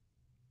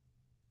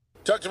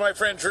Talk to my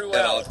friend Drew And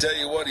Allen. I'll tell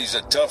you what, he's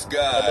a tough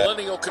guy. A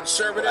millennial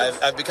conservative.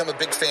 I've become a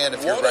big fan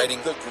of your One writing.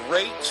 of the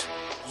great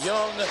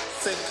young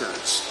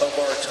thinkers of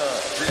our time.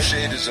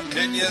 Appreciate his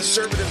opinions.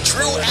 Conservative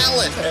Drew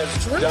Allen.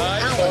 As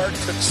die-hard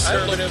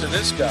conservative. I look to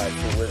this guy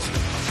for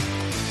wisdom.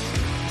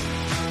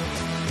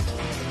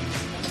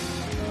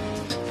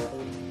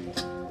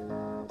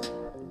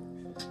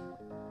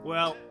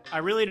 Well, I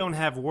really don't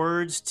have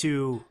words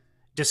to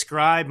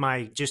describe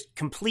my just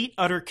complete,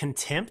 utter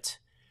contempt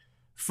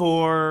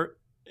for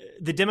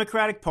the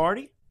Democratic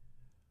Party,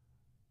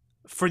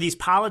 for these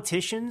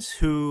politicians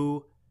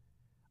who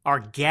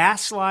are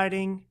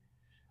gaslighting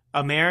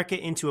America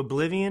into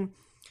oblivion.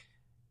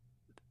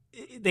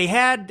 They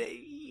had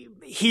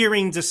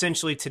hearings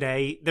essentially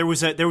today. There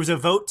was a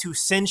vote to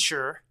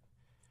censure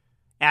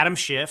Adam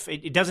Schiff.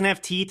 It doesn't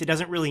have teeth. It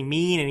doesn't really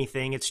mean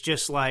anything. It's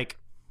just like,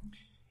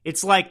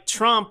 it's like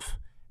Trump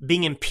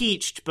being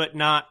impeached but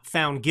not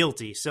found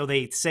guilty. So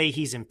they say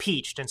he's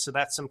impeached, and so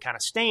that's some kind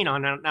of stain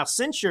on him. Now,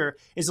 censure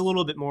is a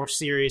little bit more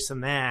serious than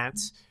that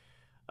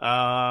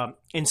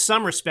in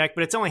some respect,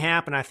 but it's only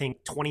happened, I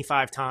think,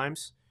 25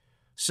 times.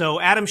 So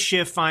Adam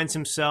Schiff finds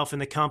himself in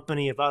the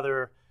company of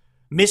other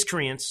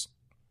miscreants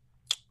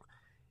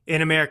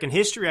in American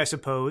history, I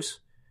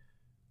suppose.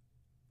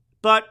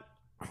 But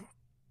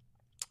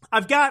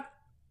I've got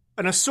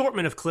an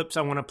assortment of clips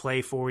I want to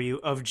play for you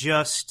of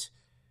just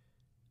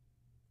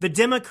the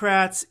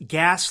Democrats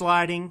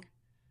gaslighting,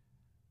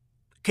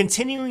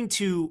 continuing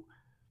to,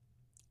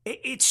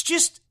 it's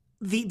just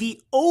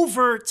the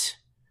overt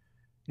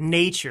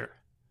nature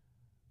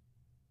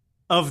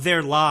of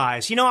their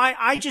lies. You know,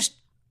 I just,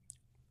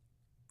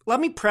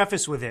 let me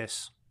preface with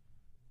this.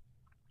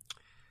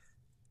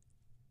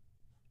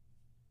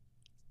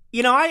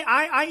 You know,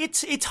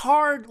 it's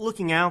hard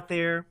looking out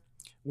there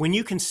when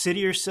you consider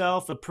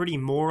yourself a pretty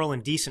moral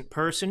and decent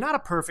person, not a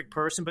perfect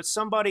person, but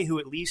somebody who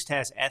at least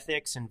has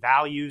ethics and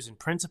values and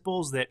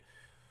principles that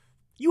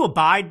you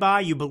abide by,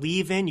 you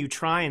believe in, you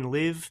try and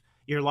live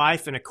your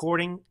life in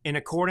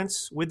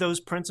accordance with those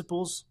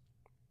principles.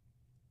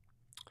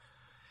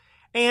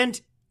 And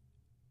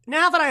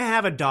now that I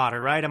have a daughter,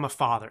 right, I'm a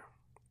father.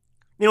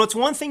 You know, it's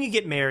one thing you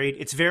get married.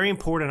 It's very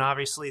important,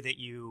 obviously, that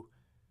you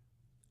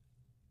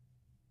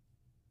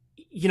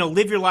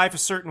live your life a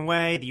certain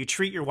way, that you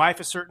treat your wife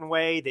a certain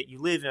way, that you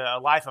live a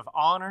life of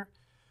honor.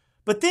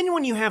 But then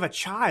when you have a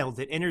child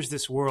that enters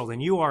this world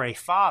and you are a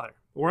father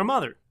or a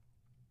mother,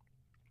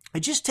 it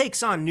just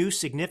takes on new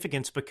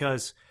significance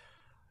because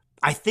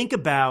I think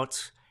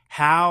about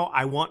how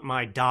I want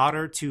my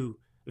daughter to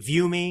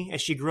view me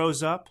as she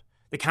grows up,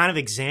 the kind of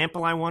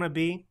example I want to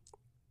be.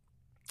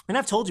 And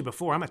I've told you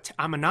before,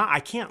 I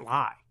can't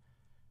lie.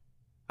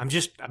 I'm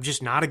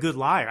just not a good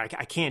liar.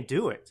 I can't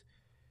do it.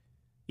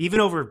 Even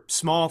over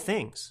small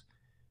things.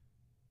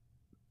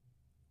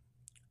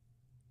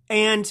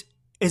 And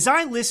as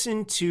I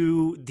listen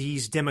to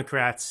these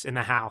Democrats in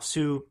the House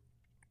who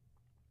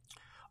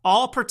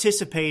all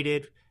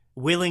participated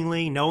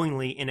willingly,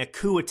 knowingly in a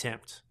coup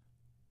attempt,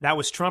 that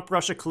was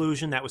Trump-Russia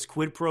collusion, that was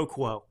quid pro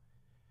quo.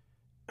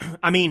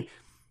 I mean,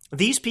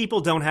 these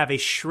people don't have a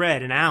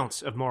shred, an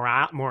ounce of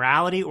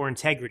morality or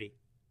integrity.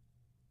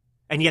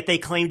 And yet they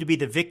claim to be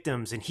the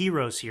victims and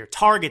heroes here,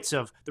 targets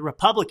of the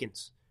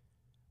Republicans,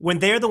 when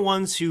they're the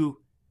ones who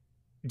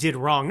did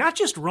wrong. Not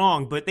just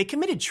wrong, but they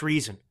committed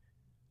treason.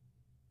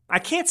 I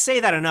can't say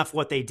that enough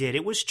what they did.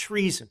 It was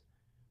treason.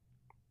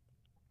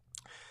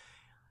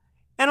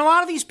 And a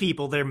lot of these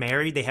people, they're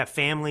married, they have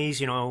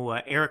families. You know,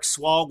 Eric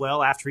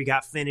Swalwell, after he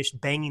got finished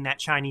banging that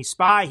Chinese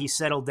spy, he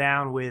settled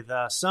down with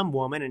some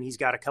woman and he's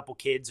got a couple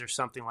kids or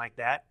something like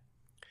that.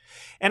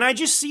 And I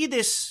just see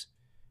this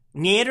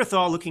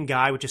Neanderthal-looking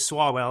guy, which is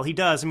Swalwell. He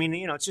does. I mean,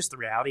 you know, it's just the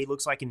reality. He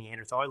looks like a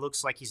Neanderthal. He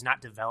looks like he's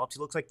not developed. He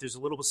looks like there's a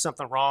little bit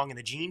something wrong in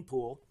the gene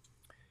pool.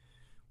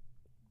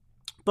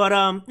 But,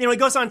 you know, he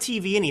goes on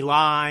TV and he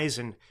lies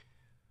and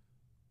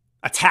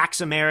attacks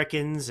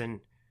Americans.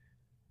 And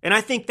I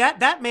think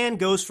that man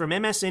goes from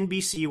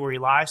MSNBC, where he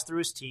lies through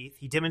his teeth.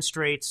 He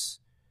demonstrates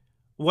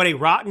what a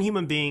rotten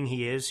human being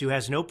he is, who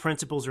has no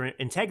principles or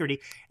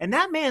integrity. And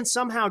that man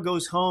somehow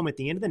goes home at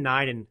the end of the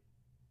night and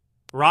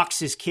rocks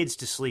his kids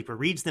to sleep or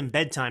reads them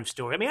bedtime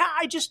story. I mean,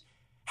 I just,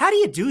 how do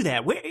you do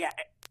that?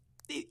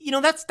 You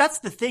know, that's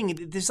the thing.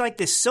 There's like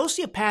this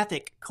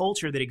sociopathic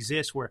culture that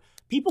exists where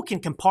people can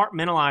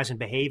compartmentalize and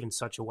behave in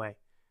such a way.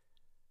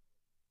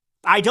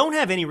 I don't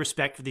have any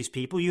respect for these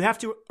people. You have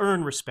to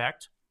earn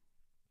respect.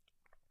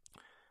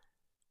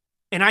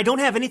 And I don't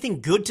have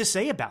anything good to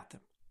say about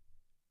them.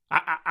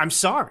 I'm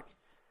sorry.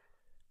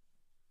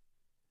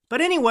 But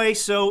anyway,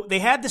 so they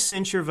had the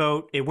censure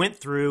vote. It went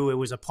through. It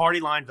was a party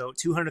line vote.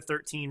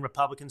 213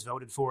 Republicans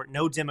voted for it.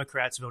 No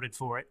Democrats voted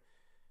for it.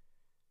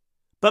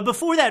 But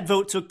before that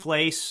vote took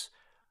place,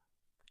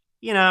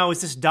 you know, it was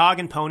this dog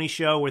and pony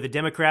show where the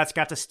Democrats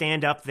got to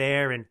stand up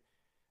there and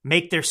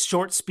make their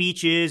short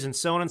speeches and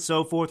so on and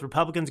so forth.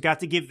 Republicans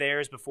got to give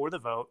theirs before the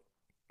vote.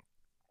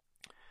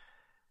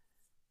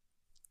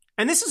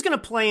 And this is going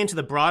to play into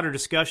the broader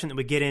discussion that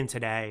we get in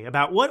today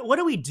about what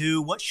do we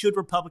do? What should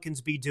Republicans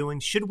be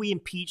doing? Should we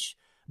impeach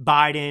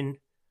Biden?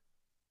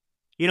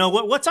 You know,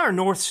 what's our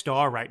North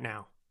Star right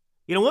now?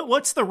 You know,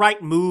 what's the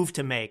right move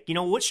to make? You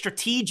know, what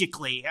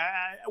strategically,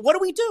 what do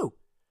we do?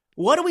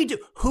 What do we do?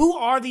 Who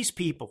are these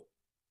people?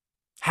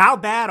 How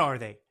bad are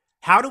they?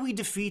 How do we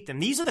defeat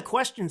them? These are the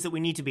questions that we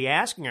need to be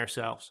asking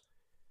ourselves.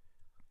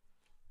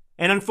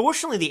 And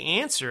unfortunately, the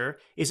answer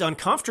is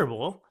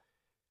uncomfortable.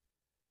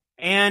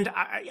 And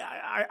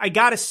I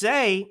got to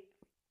say,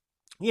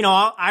 you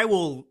know, I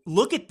will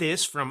look at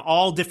this from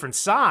all different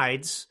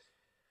sides.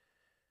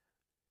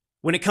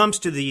 When it comes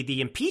to the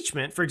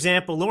impeachment, for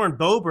example, Lauren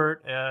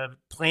Boebert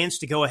plans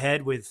to go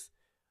ahead with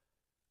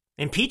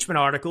impeachment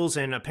articles,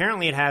 and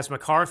apparently it has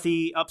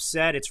McCarthy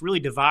upset. It's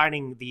really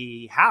dividing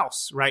the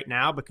House right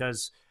now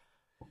because,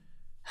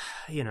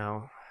 you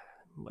know,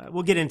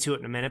 we'll get into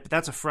it in a minute, but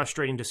that's a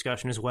frustrating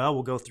discussion as well.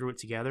 We'll go through it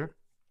together.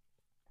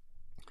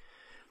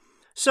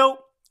 So,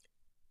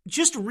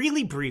 just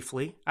really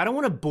briefly, I don't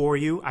want to bore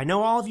you. I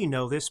know all of you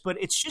know this, but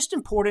it's just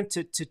important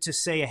to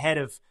say ahead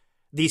of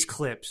these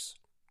clips.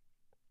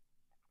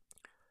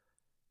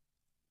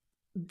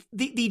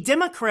 The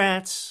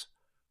Democrats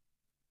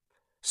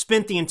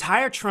spent the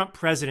entire Trump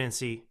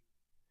presidency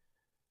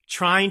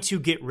trying to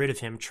get rid of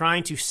him,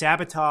 trying to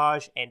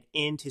sabotage and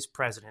end his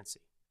presidency.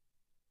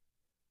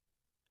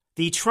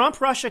 The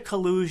Trump-Russia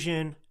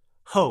collusion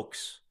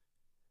hoax,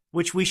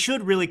 which we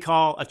should really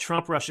call a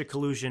Trump-Russia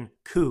collusion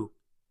coup.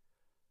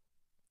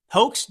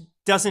 Hoax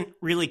doesn't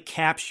really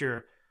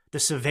capture the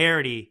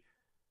severity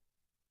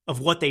of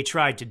what they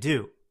tried to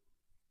do.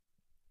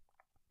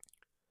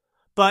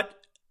 But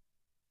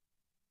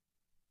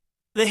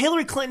the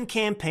Hillary Clinton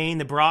campaign,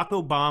 the Barack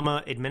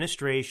Obama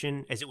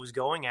administration, as it was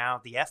going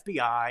out, the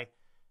FBI,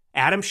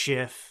 Adam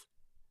Schiff,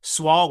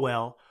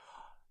 Swalwell,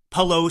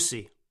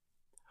 Pelosi,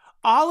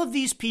 all of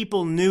these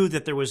people knew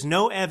that there was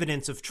no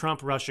evidence of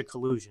Trump-Russia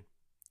collusion.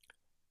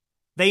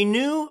 They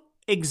knew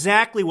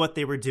exactly what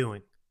they were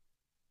doing.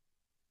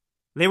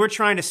 They were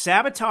trying to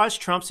sabotage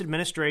Trump's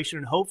administration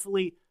and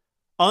hopefully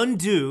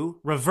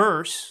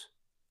reverse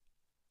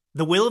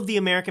the will of the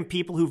American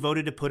people who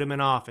voted to put him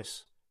in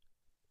office.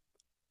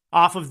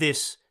 Off of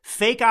this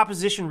fake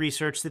opposition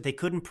research that they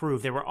couldn't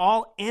prove. They were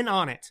all in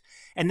on it.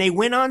 And they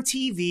went on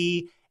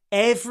TV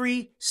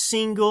every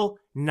single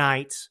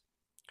night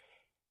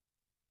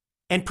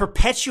and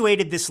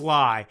perpetuated this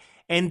lie.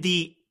 And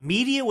the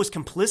media was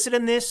complicit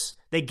in this.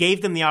 They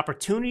gave them the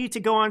opportunity to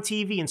go on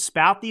TV and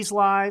spout these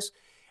lies.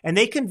 And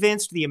they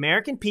convinced the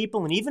American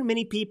people and even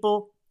many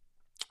people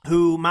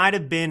who might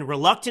have been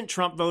reluctant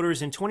Trump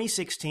voters in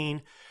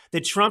 2016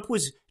 that Trump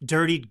was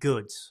dirtied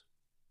goods.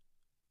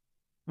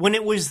 When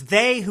it was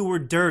they who were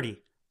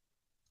dirty.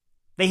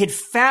 They had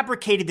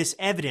fabricated this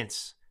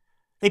evidence.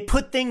 They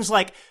put things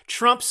like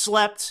Trump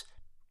slept,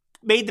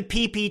 made the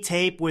PP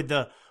tape with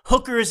the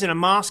hookers in a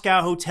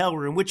Moscow hotel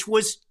room,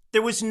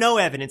 there was no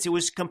evidence. It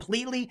was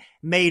completely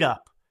made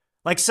up.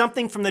 Like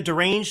something from the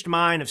deranged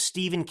mind of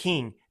Stephen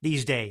King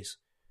these days.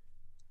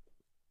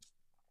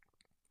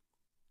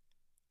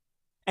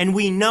 And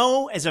we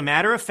know, as a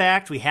matter of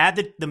fact, we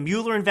had the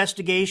Mueller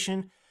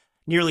investigation.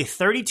 Nearly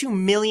 $32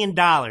 million,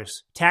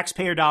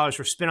 taxpayer dollars,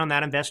 were spent on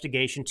that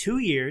investigation, 2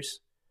 years.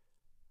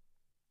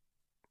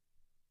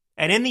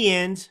 And in the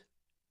end,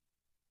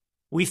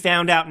 we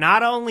found out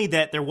not only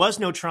that there was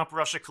no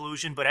Trump-Russia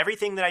collusion, but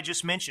everything that I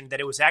just mentioned, that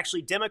it was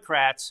actually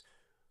Democrats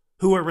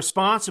who were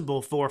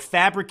responsible for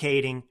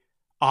fabricating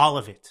all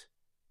of it.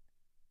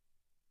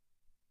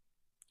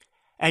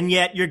 And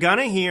yet you're going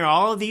to hear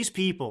all of these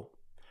people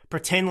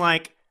pretend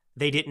like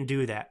they didn't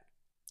do that.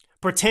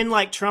 Pretend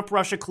like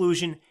Trump-Russia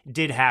collusion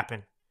did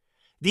happen.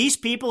 These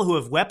people who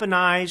have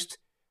weaponized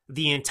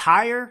the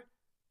entire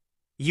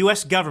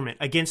U.S. government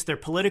against their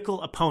political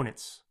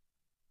opponents,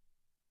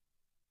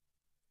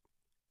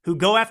 who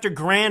go after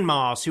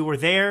grandmas who were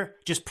there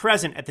just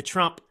present at the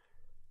Trump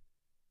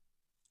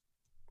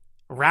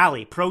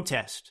rally,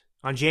 protest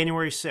on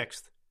January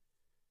 6th,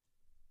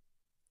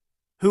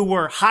 who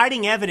were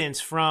hiding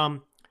evidence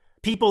from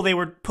people they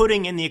were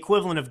putting in the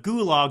equivalent of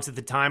gulags at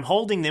the time,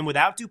 holding them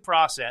without due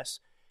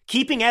process,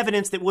 keeping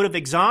evidence that would have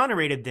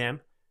exonerated them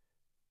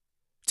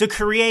to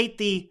create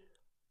the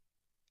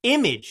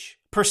image,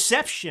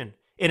 perception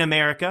in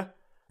America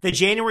that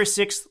January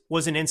 6th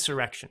was an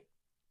insurrection.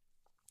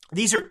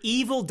 These are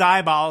evil,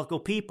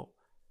 diabolical people.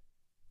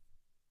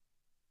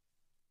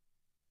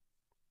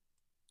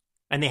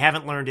 And they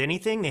haven't learned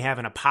anything. They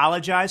haven't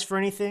apologized for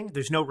anything.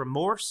 There's no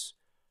remorse.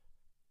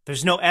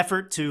 There's no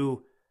effort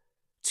to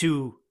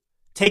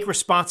take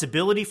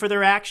responsibility for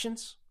their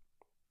actions.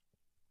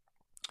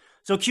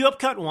 So cue up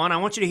cut one. I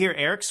want you to hear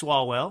Eric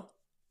Swalwell,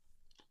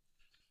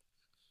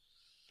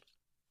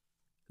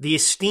 the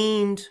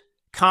esteemed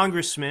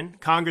congressman,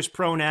 Congress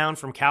pronoun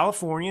from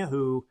California,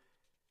 who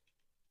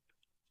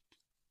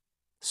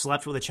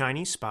slept with a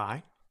Chinese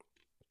spy.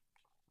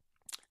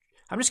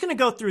 I'm just going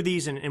to go through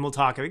these and we'll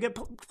talk. We get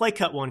play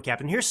cut one,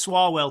 Captain. Here's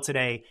Swalwell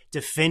today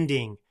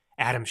defending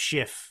Adam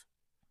Schiff.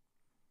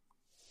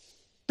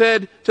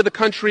 Said to the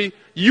country,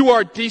 you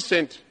are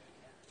decent.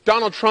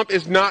 Donald Trump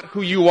is not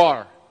who you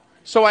are.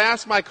 So I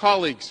ask my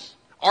colleagues,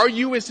 are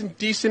you as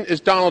indecent as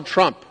Donald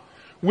Trump?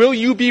 Will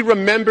you be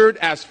remembered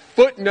as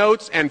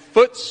footnotes and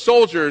foot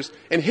soldiers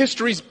in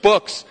history's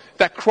books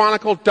that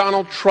chronicle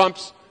Donald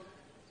Trump's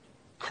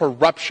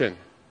corruption?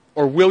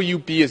 Or will you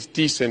be as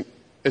decent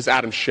as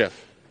Adam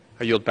Schiff?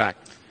 I yield back.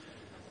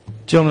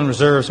 Gentleman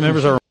reserves.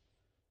 Members are.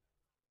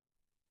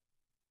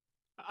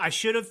 I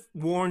should have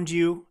warned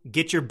you.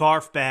 Get your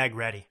barf bag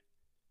ready.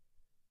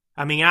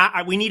 I mean,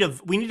 we need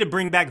to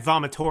bring back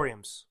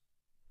vomitoriums.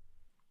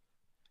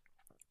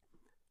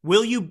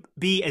 Will you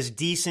be as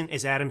decent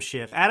as Adam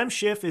Schiff? Adam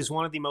Schiff is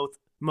one of the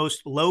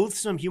most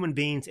loathsome human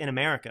beings in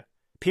America,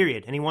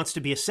 period. And he wants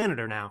to be a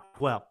senator now.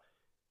 Well,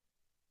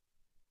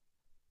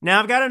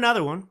 now I've got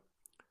another one.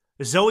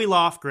 Zoe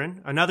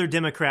Lofgren, another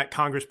Democrat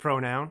Congress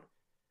pronoun.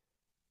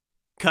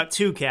 Cut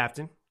 2,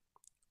 Captain.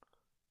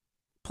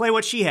 Play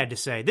what she had to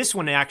say. This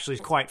one actually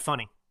is quite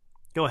funny.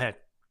 Go ahead.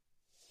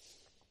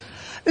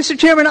 Mr.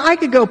 Chairman, I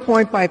could go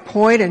point by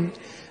point and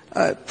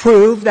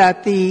prove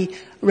that the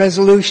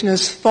resolution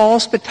is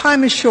false, but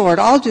time is short.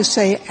 I'll just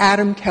say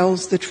Adam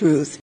tells the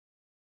truth.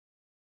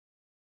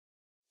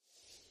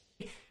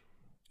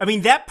 I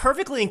mean, that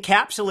perfectly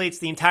encapsulates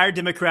the entire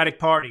Democratic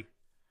Party.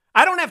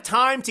 I don't have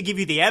time to give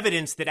you the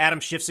evidence that Adam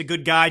Schiff's a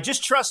good guy.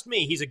 Just trust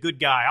me, he's a good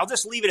guy. I'll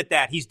just leave it at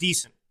that. He's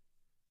decent.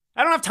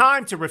 I don't have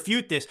time to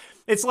refute this.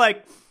 It's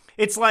like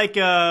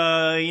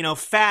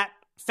fat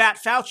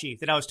Fauci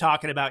that I was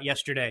talking about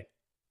yesterday.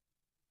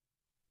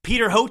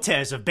 Peter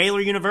Hotez of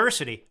Baylor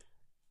University.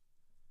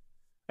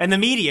 And the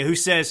media who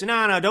says,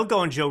 no, don't go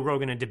on Joe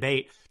Rogan and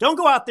debate. Don't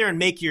go out there and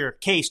make your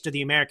case to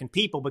the American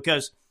people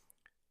because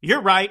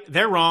you're right,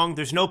 they're wrong,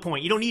 there's no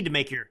point. You don't need to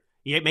make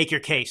your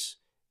case.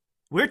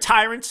 We're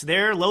tyrants,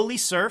 they're lowly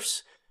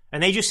serfs,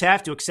 and they just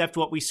have to accept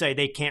what we say.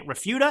 They can't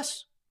refute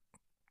us.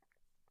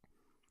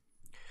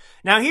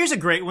 Now, here's a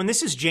great one.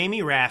 This is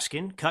Jamie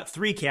Raskin, cut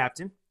 3,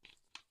 Captain.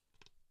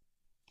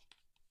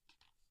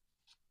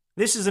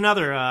 This is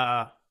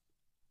another,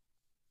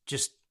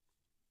 just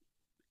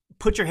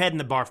put your head in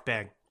the barf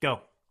bag.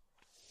 Go.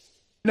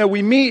 No,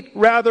 we meet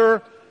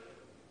rather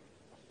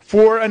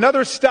for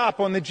another stop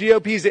on the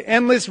GOP's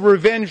endless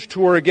revenge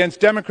tour against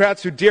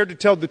Democrats who dared to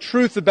tell the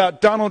truth about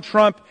Donald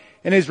Trump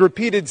and his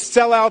repeated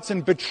sellouts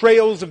and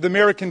betrayals of the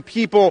American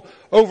people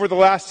over the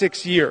last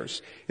 6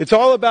 years. It's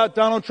all about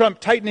Donald Trump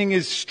tightening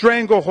his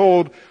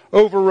stranglehold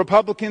over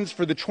Republicans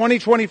for the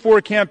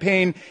 2024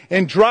 campaign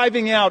and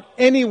driving out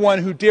anyone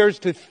who dares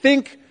to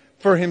think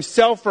for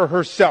himself or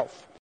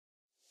herself.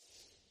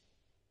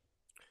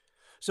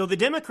 So the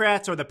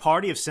Democrats are the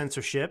party of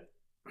censorship.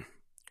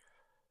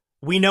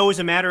 We know, as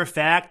a matter of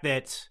fact,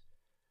 that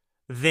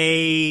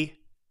they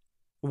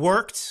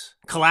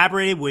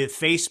collaborated with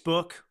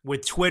Facebook,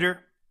 with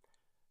Twitter,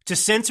 to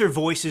censor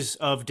voices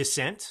of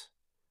dissent.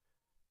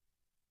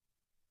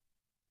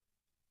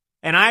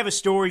 And I have a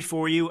story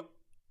for you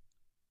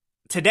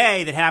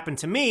today that happened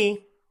to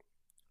me.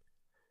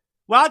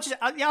 Well,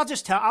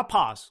 I'll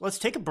pause. Let's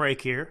take a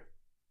break here.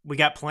 We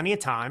got plenty of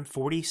time,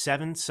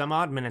 47 some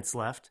odd minutes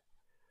left.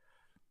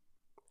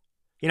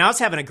 You know, I was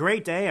having a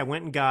great day. I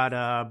went and got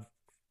a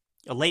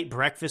late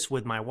breakfast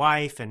with my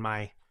wife, and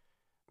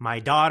my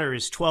daughter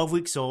is 12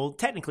 weeks old,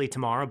 technically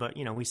tomorrow, but,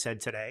 we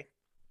said today.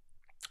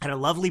 Had a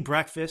lovely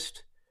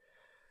breakfast.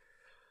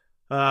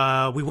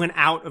 We went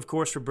out, of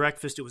course, for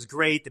breakfast. It was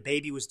great. The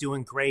baby was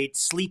doing great,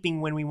 sleeping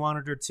when we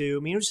wanted her to.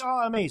 I mean, it was all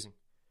amazing.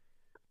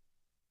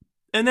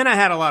 And then I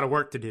had a lot of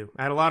work to do.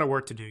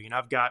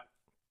 I've got,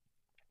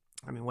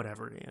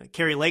 whatever.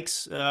 Carrie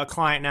Lake's a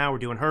client now. We're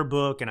doing her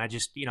book, and I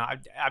just,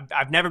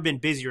 I've never been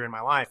busier in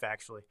my life,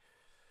 actually,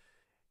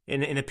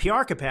 in a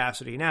PR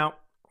capacity. Now,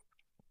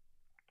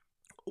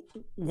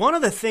 one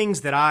of the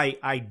things that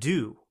I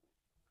do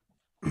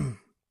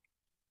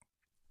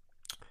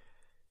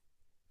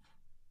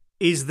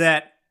is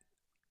that,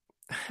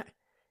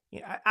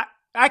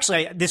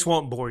 actually, this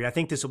won't bore you. I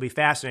think this will be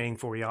fascinating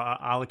for you.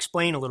 I'll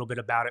explain a little bit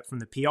about it from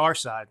the PR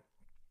side.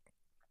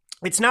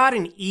 It's not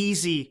an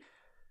easy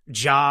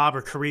job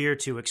or career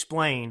to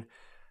explain.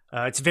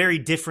 It's very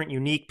different,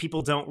 unique.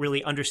 People don't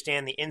really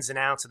understand the ins and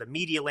outs of the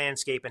media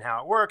landscape and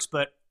how it works.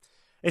 But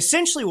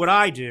essentially what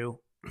I do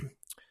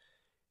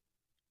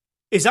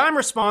is I'm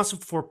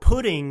responsible for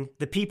putting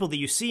the people that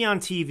you see on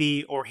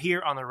TV or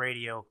hear on the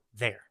radio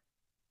there.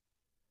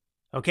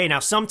 Okay, now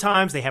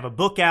sometimes they have a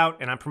book out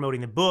and I'm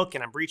promoting the book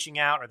and I'm reaching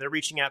out, or they're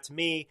reaching out to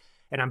me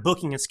and I'm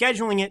booking and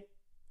scheduling it.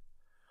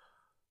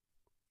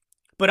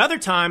 But other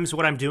times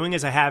what I'm doing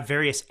is I have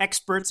various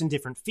experts in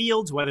different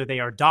fields, whether they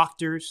are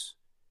doctors,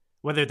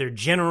 whether they're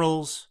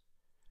generals,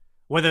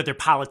 whether they're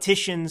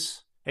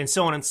politicians, and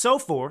so on and so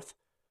forth.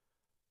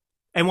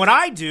 And what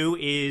I do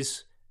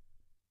is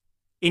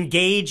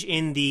engage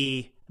in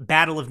the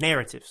battle of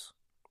narratives.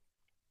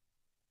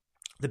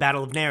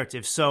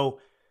 So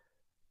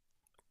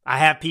I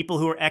have people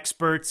who are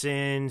experts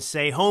in,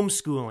 say,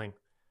 homeschooling,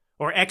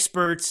 or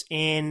experts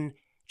in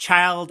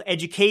child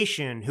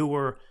education who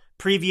were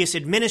previous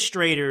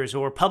administrators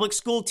or public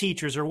school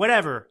teachers or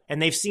whatever,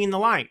 and they've seen the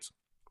light.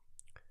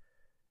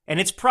 And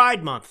it's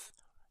Pride Month,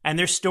 and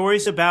there's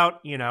stories about,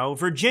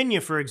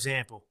 Virginia, for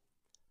example.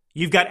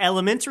 You've got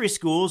elementary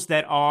schools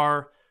that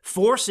are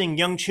forcing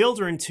young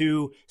children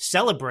to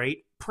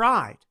celebrate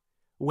Pride,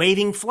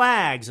 waving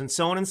flags, and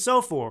so on and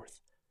so forth.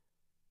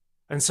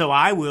 And so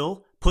I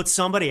will put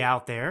somebody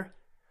out there.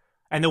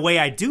 And the way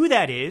I do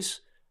that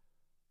is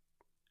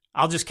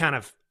I'll just kind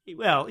of,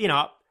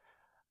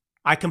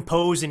 I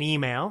compose an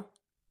email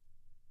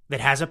that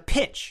has a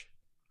pitch.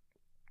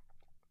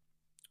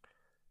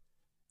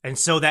 And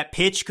so that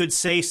pitch could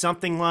say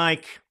something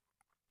like,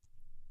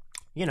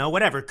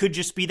 whatever. It could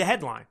just be the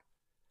headline.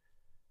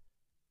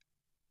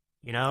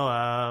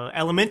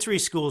 Elementary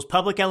schools,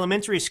 public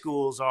elementary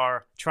schools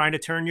are trying to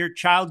turn your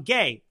child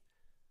gay.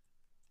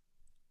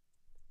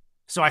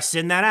 So I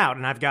send that out,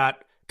 and I've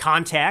got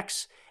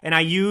contacts, and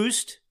I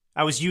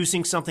was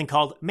using something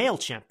called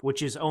MailChimp,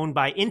 which is owned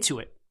by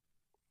Intuit.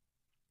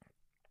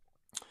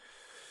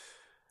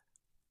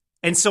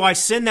 And so I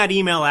send that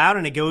email out,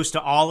 and it goes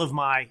to all of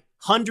my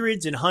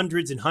hundreds and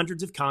hundreds and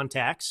hundreds of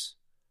contacts.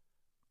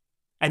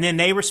 And then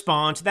they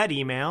respond to that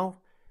email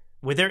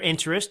with their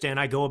interest, and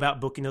I go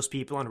about booking those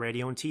people on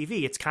radio and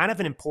TV. It's kind of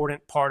an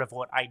important part of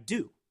what I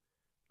do.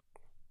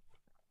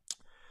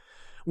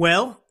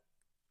 Well,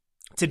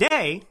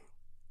 today,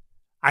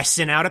 I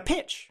sent out a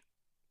pitch.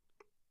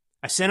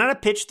 I sent out a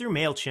pitch through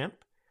MailChimp,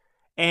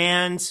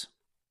 and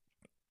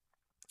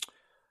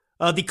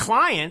the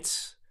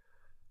client,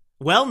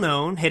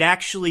 well-known, had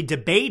actually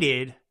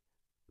debated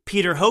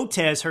Peter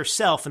Hotez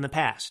herself in the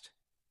past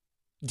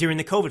during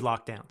the COVID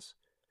lockdowns.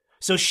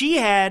 So she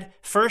had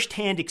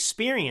firsthand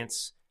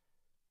experience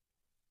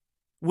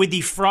with the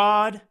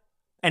fraud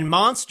and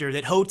monster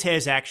that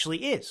Hotez actually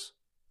is.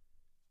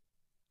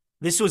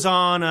 This was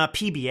on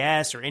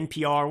PBS or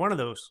NPR, one of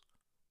those.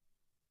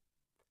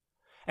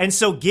 And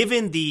so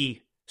given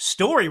the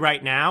story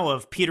right now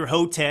of Peter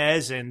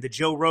Hotez and the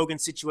Joe Rogan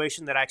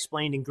situation that I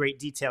explained in great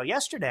detail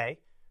yesterday,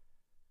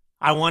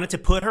 I wanted to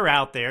put her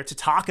out there to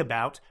talk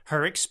about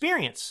her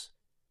experience.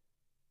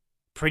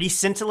 Pretty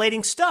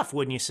scintillating stuff,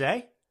 wouldn't you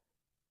say?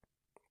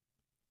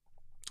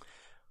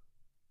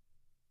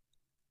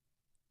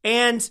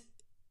 And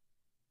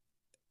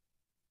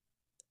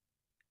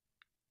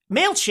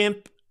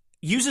MailChimp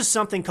uses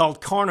something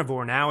called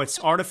Carnivore now. It's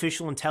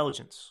artificial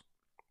intelligence.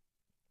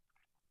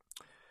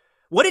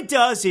 What it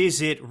does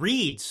is it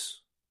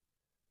reads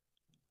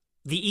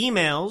the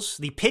emails,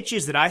 the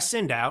pitches that I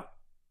send out,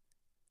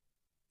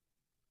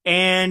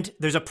 and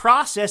there's a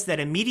process that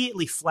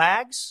immediately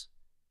flags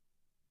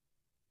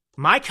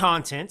my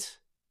content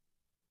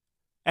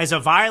as a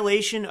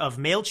violation of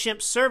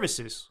MailChimp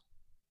services.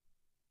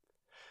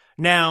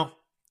 Now,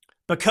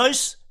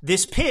 because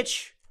this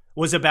pitch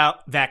was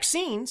about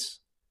vaccines,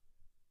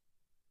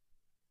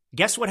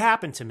 guess what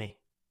happened to me?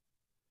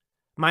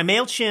 My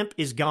MailChimp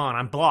is gone.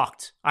 I'm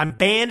blocked. I'm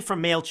banned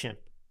from MailChimp.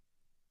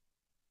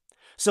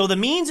 So the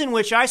means in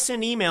which I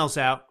send emails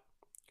out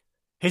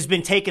has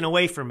been taken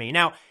away from me.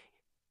 Now,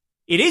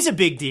 it is a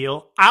big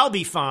deal. I'll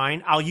be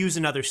fine. I'll use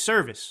another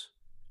service.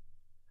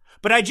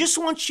 But I just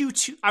want you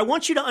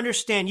to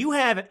understand, you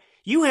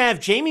have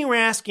Jamie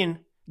Raskin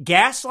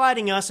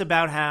gaslighting us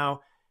about how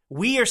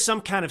we are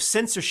some kind of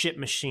censorship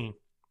machine.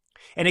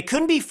 And it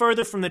couldn't be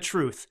further from the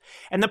truth.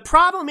 And the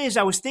problem is,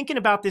 I was thinking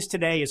about this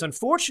today, is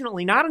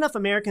unfortunately not enough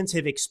Americans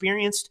have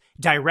experienced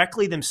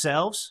directly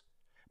themselves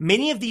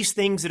many of these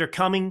things that are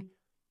coming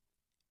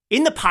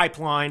in the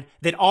pipeline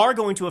that are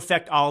going to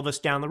affect all of us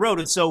down the road.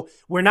 And so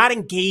we're not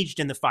engaged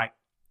in the fight.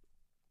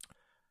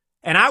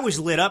 And I was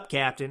lit up,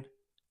 Captain.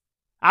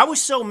 I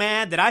was so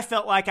mad that I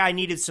felt like I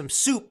needed some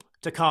soup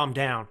to calm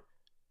down.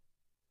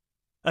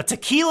 A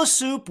tequila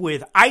soup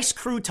with iced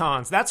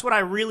croutons. That's what I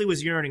really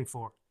was yearning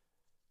for.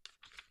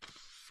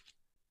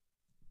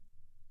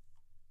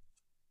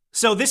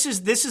 So this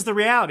is the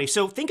reality.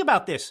 So think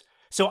about this.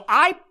 So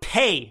I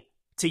pay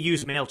to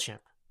use MailChimp.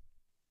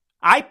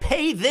 I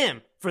pay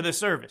them for the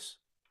service.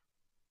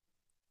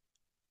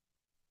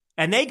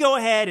 And they go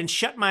ahead and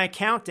shut my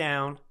account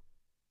down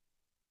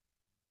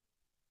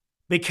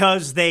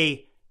because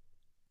they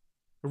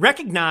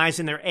recognize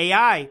in their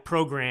AI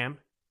program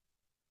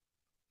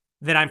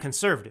that I'm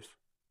conservative.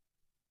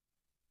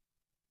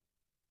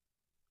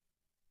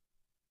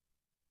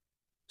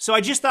 So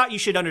I just thought you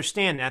should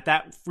understand that.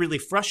 That really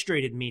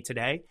frustrated me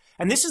today.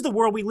 And this is the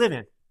world we live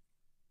in.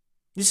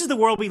 This is the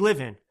world we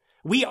live in.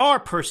 We are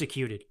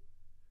persecuted.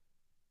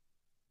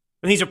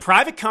 And these are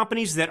private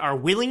companies that are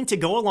willing to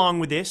go along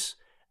with this.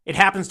 It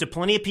happens to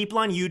plenty of people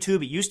on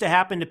YouTube. It used to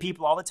happen to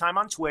people all the time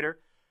on Twitter.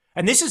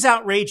 And this is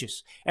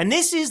outrageous. And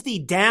this is the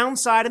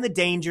downside and the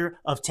danger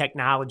of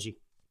technology.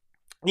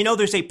 You know,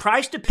 there's a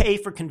price to pay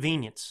for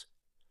convenience.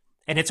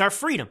 And it's our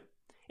freedom.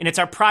 And it's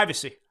our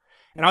privacy.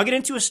 And I'll get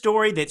into a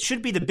story that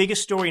should be the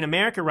biggest story in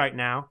America right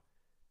now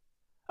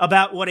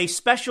about what a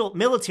special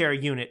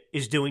military unit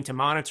is doing to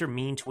monitor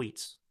mean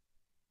tweets.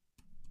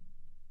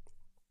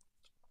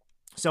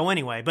 So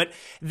anyway, but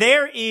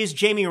there is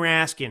Jamie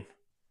Raskin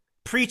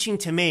preaching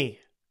to me,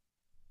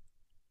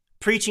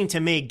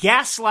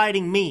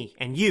 gaslighting me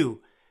and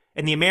you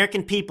and the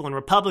American people and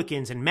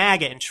Republicans and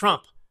MAGA and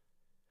Trump.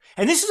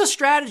 And this is a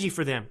strategy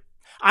for them.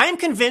 I am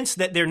convinced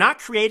that they're not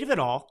creative at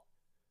all.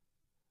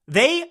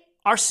 They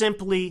are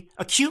simply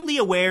acutely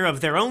aware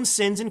of their own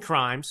sins and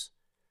crimes.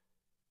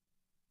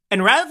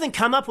 And rather than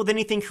come up with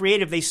anything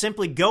creative, they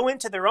simply go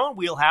into their own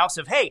wheelhouse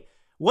of, hey,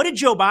 what did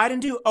Joe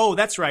Biden do? Oh,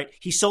 that's right.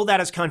 He sold out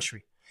his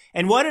country.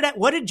 And what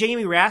did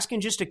Jamie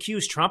Raskin just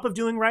accuse Trump of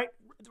doing right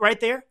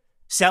there?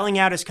 Selling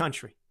out his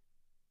country.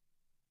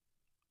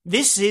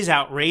 This is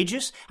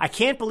outrageous. I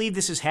can't believe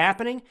this is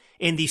happening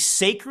in the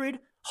sacred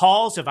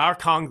halls of our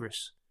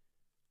Congress.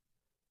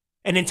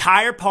 An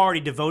entire party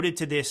devoted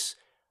to this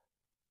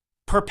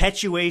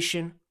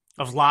perpetuation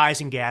of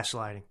lies and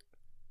gaslighting.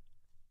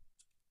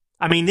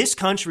 I mean, this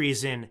country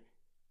is in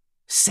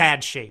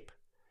sad shape.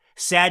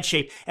 Sad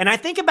shape. And I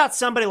think about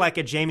somebody like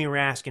a Jamie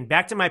Raskin,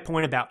 back to my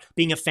point about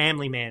being a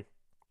family man.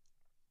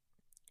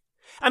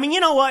 I mean, you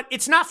know what?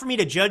 It's not for me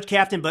to judge,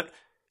 Captain, but,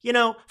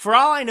 for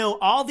all I know,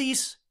 all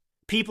these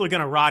people are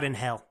going to rot in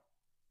hell.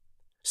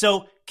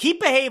 So keep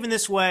behaving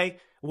this way.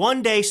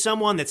 One day,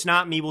 someone that's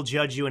not me will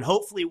judge you, and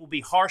hopefully it will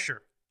be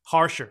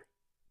harsher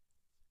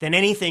than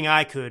anything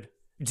I could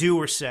do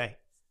or say.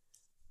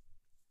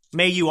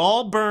 May you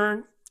all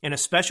burn in a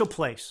special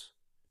place.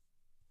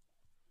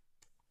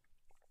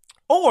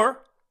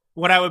 Or,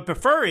 what I would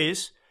prefer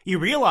is you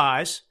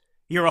realize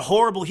you're a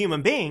horrible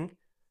human being,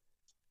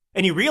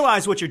 and you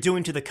realize what you're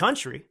doing to the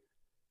country,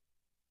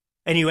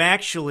 and you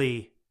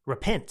actually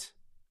repent.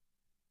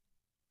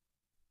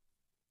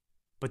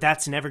 But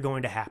that's never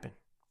going to happen.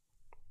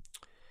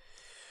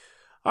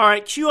 All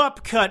right, cue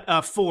up cut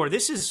 4.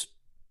 This is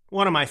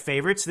one of my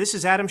favorites. This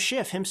is Adam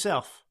Schiff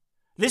himself.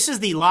 This is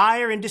the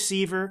liar and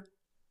deceiver,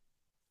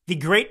 the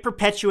great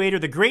perpetuator,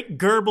 the great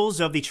Goebbels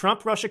of the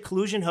Trump-Russia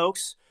collusion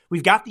hoax.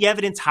 We've got the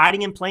evidence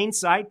hiding in plain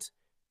sight.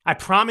 I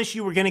promise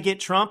you we're going to get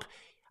Trump.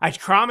 I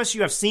promise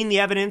you I've seen the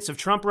evidence of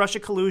Trump-Russia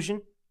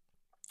collusion.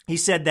 He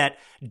said that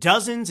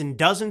dozens and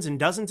dozens and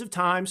dozens of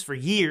times for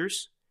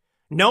years,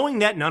 knowing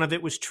that none of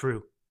it was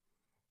true.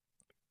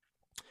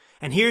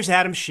 And here's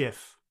Adam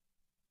Schiff.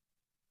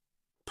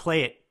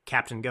 Play it,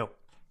 Captain, go.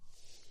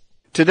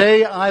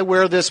 Today, I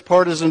wear this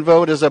partisan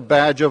vote as a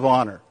badge of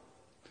honor,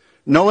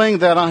 knowing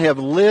that I have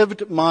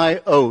lived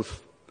my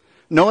oath,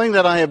 knowing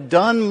that I have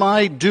done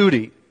my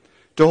duty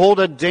to hold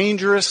a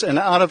dangerous and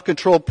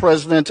out-of-control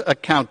president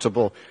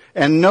accountable,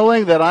 and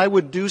knowing that I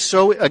would do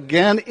so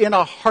again in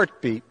a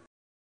heartbeat.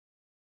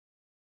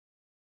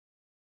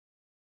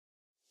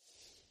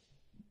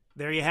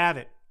 There you have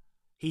it.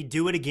 He'd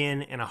do it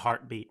again in a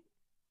heartbeat.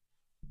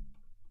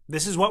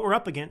 This is what we're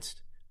up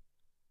against.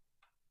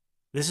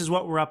 This is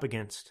what we're up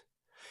against.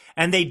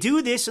 And they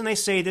do this and they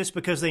say this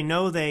because they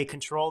know they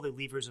control the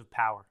levers of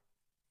power.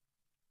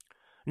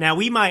 Now,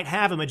 we might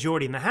have a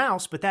majority in the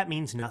House, but that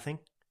means nothing.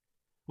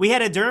 We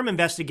had a Durham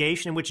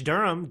investigation in which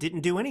Durham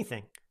didn't do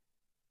anything.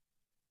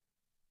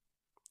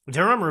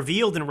 Durham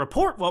revealed in a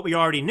report what we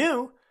already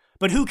knew,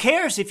 but who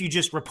cares if you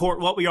just report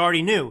what we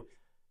already knew?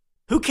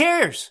 Who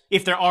cares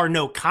if there are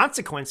no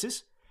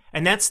consequences?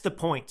 And that's the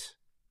point.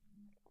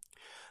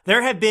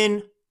 There have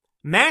been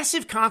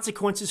massive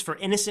consequences for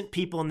innocent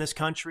people in this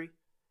country,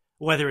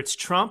 whether it's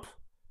Trump,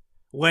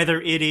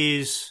 whether it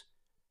is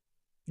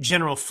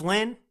General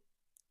Flynn.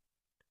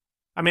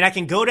 I mean, I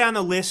can go down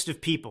the list of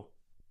people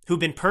who've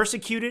been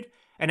persecuted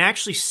and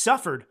actually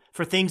suffered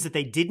for things that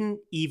they didn't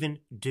even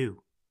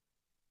do.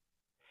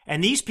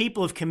 And these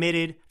people have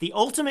committed the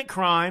ultimate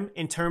crime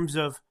in terms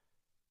of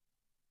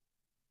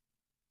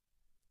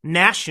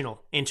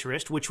national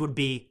interest, which would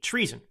be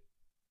treason.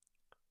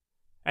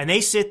 And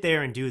they sit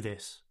there and do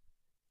this.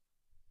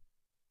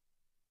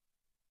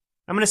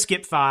 I'm going to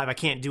skip 5. I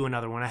can't do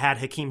another one. I had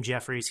Hakeem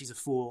Jeffries. He's a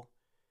fool.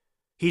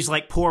 He's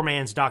like poor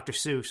man's Dr.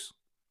 Seuss.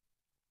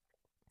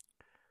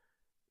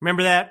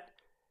 Remember that?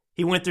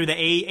 He went through the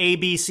A,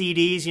 B, C,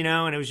 Ds,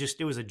 and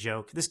it was a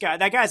joke.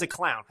 That guy's a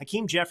clown.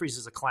 Hakeem Jeffries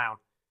is a clown.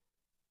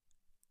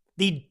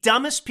 The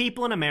dumbest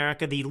people in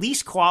America, the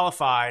least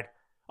qualified,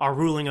 are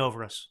ruling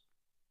over us.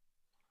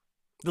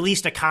 The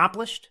least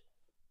accomplished.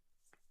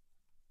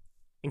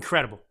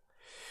 Incredible.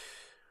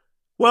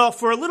 Well,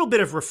 for a little bit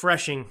of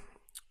refreshing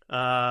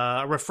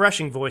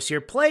voice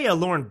here, play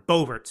Lauren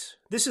Boebert.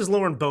 This is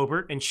Lauren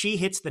Boebert, and she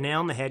hits the nail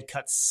on the head.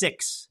 Cut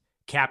 6.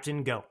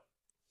 Captain, go.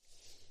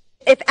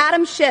 If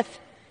Adam Schiff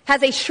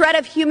has a shred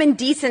of human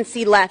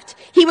decency left,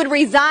 he would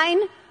resign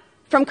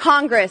from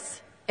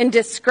Congress in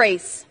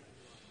disgrace.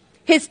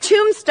 His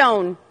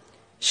tombstone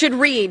should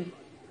read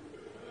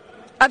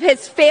of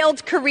his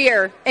failed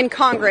career in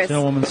Congress.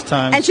 Gentlewoman's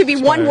time and should be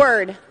expired. one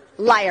word: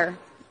 liar.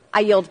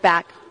 I yield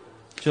back.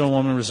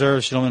 Gentlewoman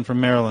reserves, gentleman from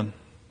Maryland.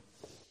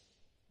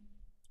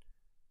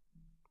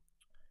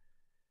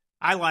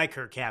 I like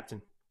her,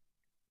 Captain.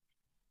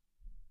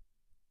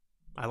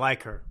 I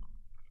like her.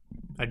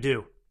 I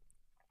do.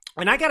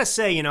 And I got to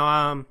say,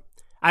 I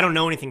don't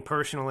know anything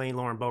personally.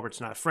 Lauren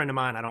Boebert's not a friend of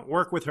mine. I don't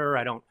work with her.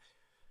 I don't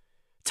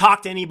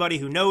talk to anybody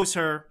who knows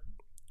her.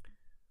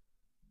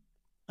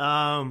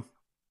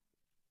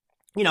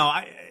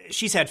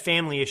 She's had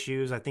family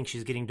issues. I think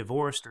she's getting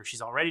divorced or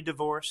she's already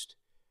divorced.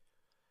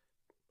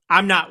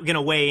 I'm not going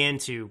to weigh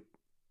into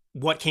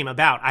what came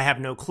about. I have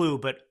no clue.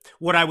 But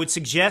what I would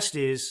suggest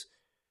is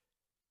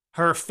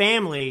her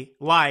family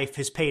life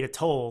has paid a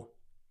toll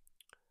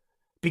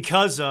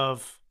because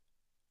of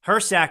her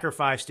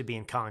sacrifice to be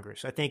in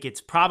Congress. I think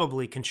it's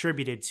probably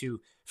contributed to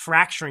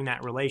fracturing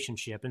that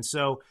relationship. And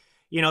so,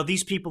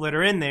 these people that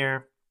are in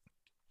there,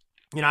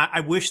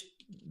 I wish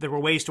there were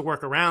ways to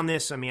work around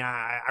this. I mean,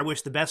 I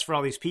wish the best for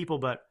all these people,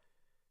 but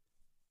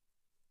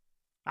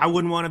I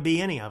wouldn't want to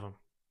be any of them.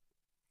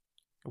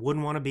 I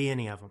wouldn't want to be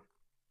any of them.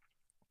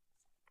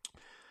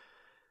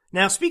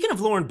 Now, speaking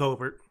of Lauren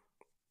Boebert,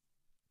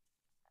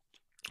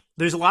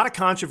 there's a lot of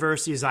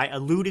controversy, as I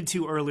alluded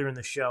to earlier in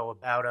the show,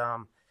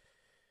 about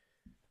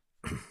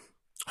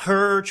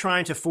her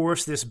trying to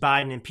force this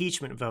Biden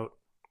impeachment vote.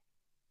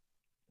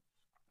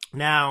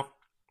 Now,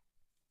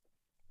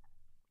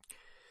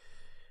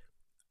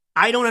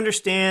 I don't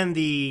understand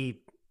the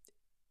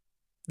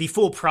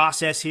full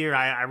process here.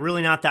 I'm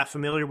really not that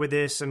familiar with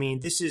this. I mean,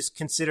 this is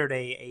considered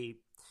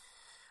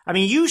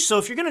so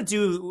if you're going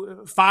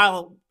to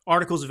file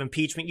articles of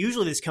impeachment,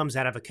 usually this comes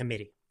out of a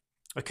committee.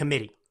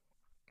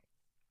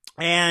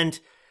 And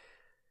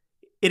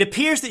it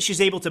appears that she's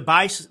able to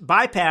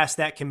bypass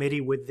that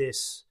committee with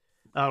this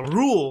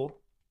rule,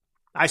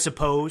 I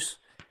suppose.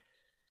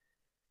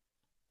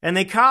 And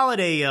they call it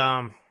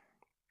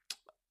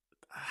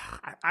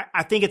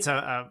I think it's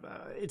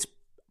it's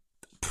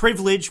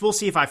privileged. We'll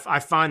see if I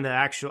find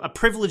a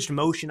privileged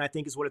motion, I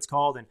think is what it's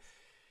called. And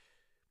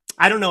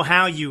I don't know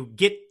how you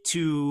get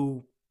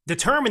to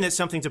determine that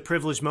something's a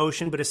privileged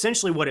motion, but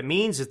essentially what it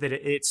means is that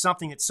it's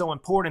something that's so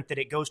important that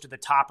it goes to the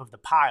top of the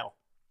pile.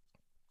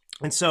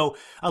 And so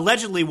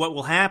allegedly what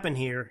will happen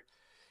here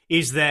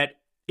is that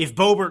if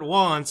Boebert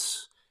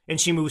wants and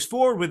she moves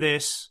forward with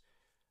this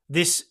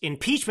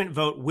impeachment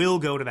vote will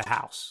go to the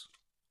House.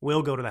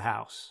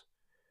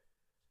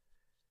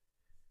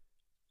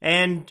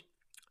 And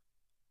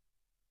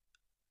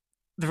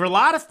there are a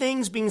lot of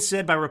things being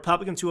said by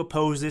Republicans who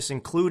oppose this,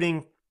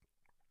 including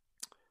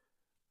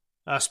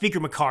Speaker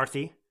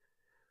McCarthy.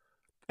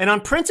 And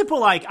on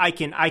principle, I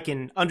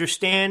can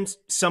understand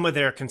some of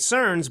their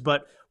concerns,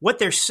 but what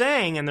they're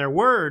saying and their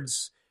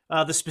words,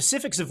 the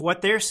specifics of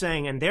what they're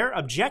saying and their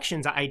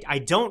objections, I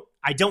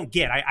don't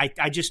get.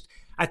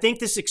 I think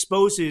this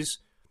exposes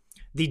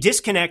the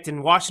disconnect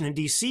in Washington,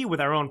 D.C.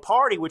 with our own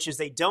party, which is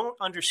they don't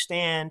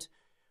understand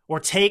or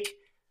take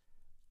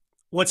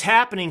what's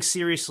happening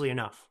seriously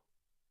enough.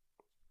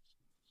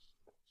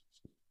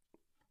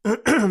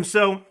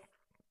 So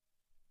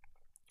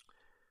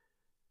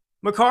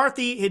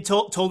McCarthy had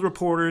told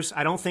reporters,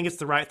 I don't think it's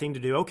the right thing to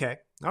do. Okay,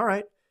 all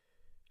right.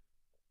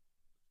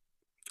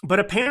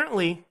 But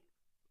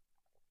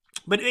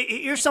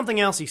here's something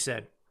else he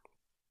said.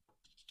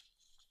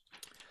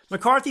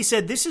 McCarthy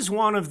said this is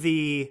one of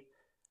the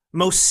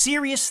most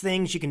serious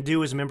things you can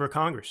do as a member of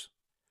Congress.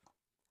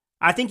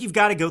 I think you've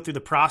got to go through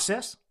the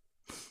process.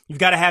 You've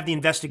got to have the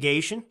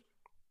investigation.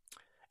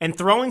 And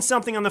throwing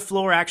something on the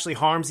floor actually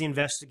harms the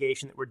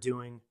investigation that we're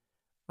doing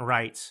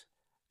right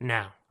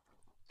now.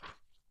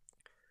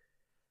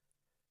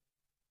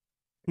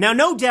 Now,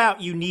 no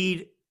doubt you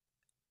need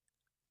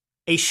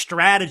a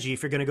strategy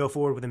if you're going to go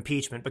forward with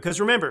impeachment. Because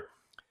remember,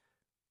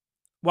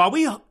 while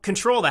we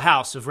control the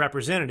House of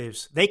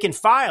Representatives, they can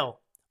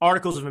file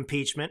articles of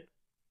impeachment,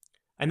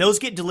 and those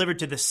get delivered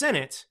to the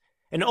Senate,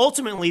 and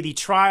ultimately the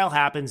trial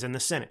happens in the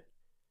Senate.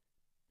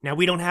 Now,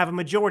 we don't have a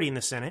majority in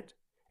the Senate,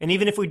 and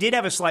even if we did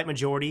have a slight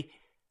majority,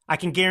 I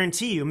can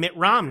guarantee you Mitt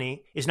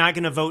Romney is not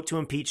going to vote to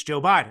impeach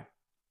Joe Biden.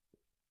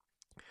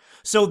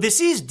 So this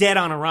is dead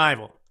on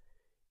arrival.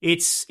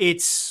 It's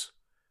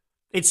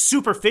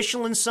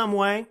superficial in some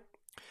way.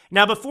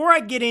 Now, before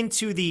I get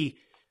into the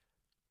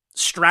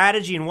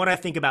strategy and what I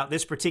think about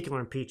this particular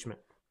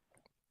impeachment,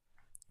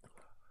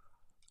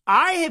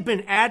 I have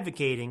been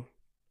advocating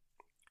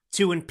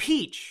to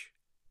impeach,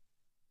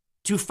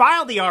 to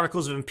file the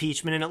articles of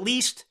impeachment, and at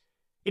least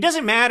it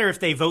doesn't matter if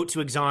they vote to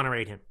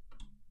exonerate him.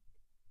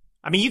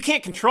 I mean, you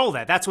can't control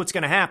that. That's what's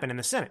going to happen in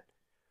the Senate.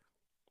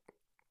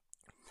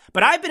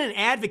 But I've been an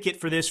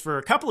advocate for this for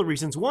a couple of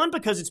reasons. One,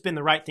 because it's been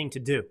the right thing to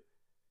do.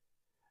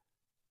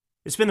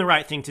 It's been the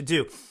right thing to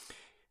do.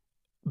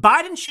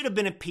 Biden should have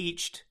been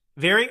impeached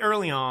very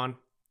early on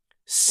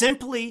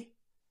simply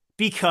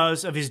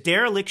because of his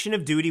dereliction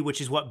of duty,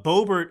 which is what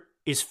Boebert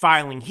is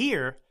filing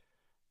here.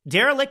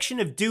 Dereliction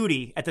of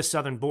duty at the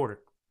southern border.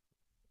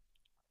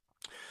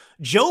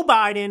 Joe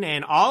Biden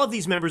and all of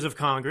these members of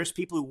Congress,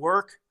 people who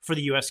work for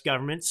the U.S.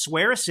 government,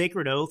 swear a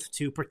sacred oath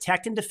to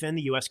protect and defend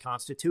the U.S.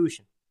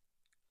 Constitution.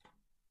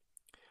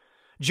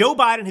 Joe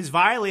Biden has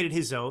violated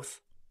his oath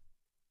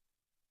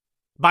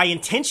by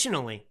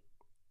intentionally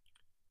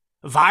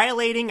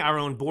violating our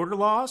own border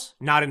laws,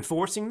 not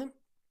enforcing them,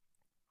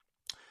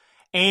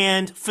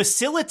 and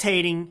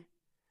facilitating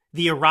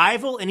the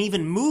arrival and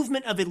even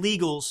movement of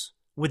illegals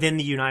within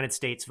the United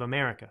States of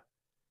America.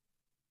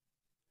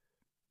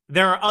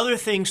 There are other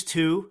things,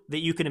 too, that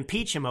you can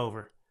impeach him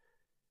over.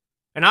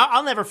 And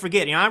I'll never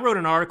forget, I wrote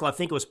an article, I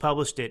think it was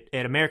published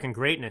at American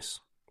Greatness.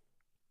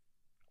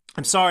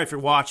 I'm sorry if you're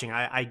watching.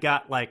 I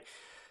got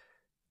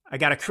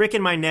a crick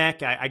in my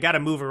neck. I got to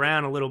move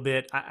around a little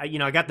bit.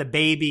 I got the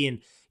baby,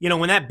 and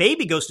when that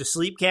baby goes to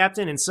sleep,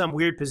 Captain, in some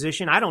weird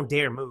position, I don't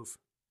dare move.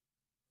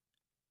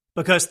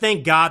 Because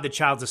thank God the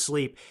child's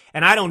asleep,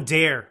 and I don't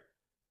dare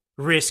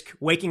risk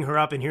waking her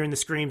up and hearing the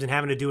screams and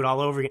having to do it all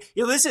over again.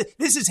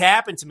 This has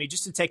happened to me,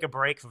 just to take a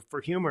break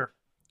for humor.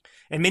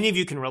 And many of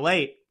you can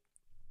relate.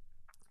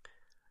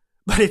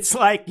 But it's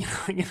like,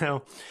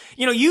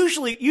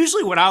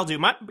 usually what I'll do,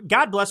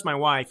 God bless my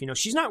wife,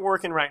 she's not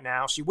working right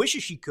now. She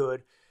wishes she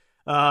could.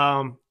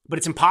 But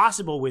it's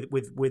impossible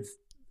with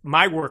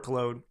my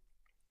workload.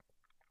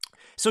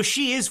 So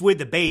she is with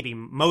the baby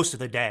most of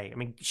the day. I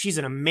mean, she's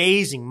an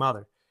amazing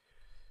mother.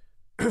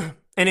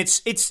 And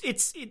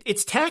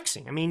it's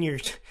taxing. I mean, you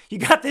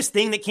got this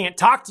thing that can't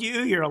talk to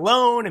you. You're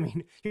alone. I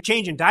mean, you're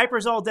changing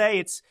diapers all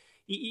day.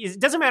 It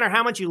doesn't matter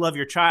how much you love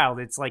your child.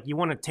 It's like you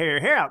want to tear your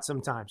hair out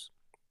sometimes.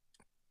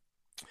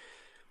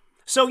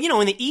 So,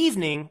 in the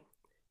evening,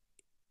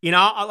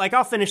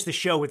 I'll finish the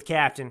show with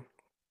Captain,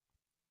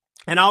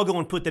 and I'll go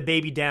and put the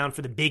baby down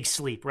for the big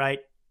sleep, right?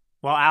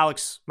 While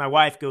Alex, my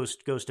wife,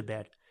 goes to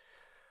bed.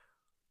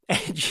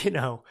 And, you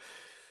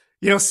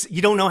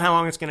don't know how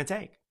long it's going to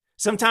take.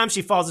 Sometimes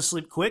she falls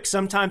asleep quick.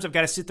 Sometimes I've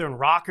got to sit there and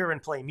rock her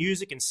and play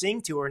music and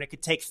sing to her, and it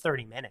could take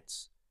 30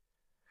 minutes.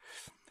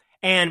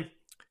 And,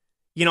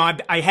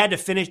 I had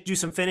to do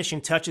some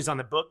finishing touches on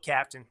the book,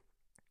 Captain.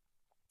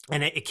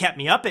 And it kept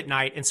me up at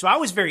night. And so I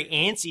was very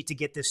antsy to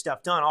get this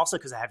stuff done, also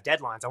because I have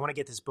deadlines. I want to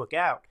get this book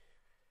out.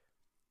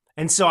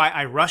 And so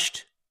I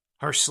rushed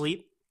her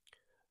sleep.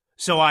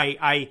 So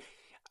you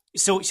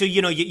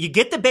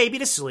get the baby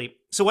to sleep.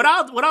 So what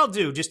I'll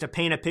do, just to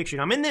paint a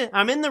picture, I'm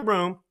in the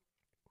room.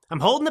 I'm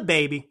holding the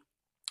baby.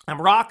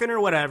 I'm rocking her,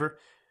 whatever,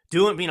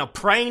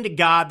 praying to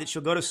God that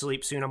she'll go to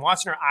sleep soon. I'm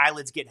watching her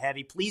eyelids get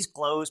heavy. Please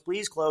close,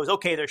 please close.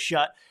 Okay, they're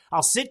shut.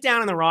 I'll sit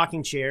down in the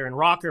rocking chair and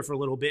rock her for a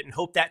little bit and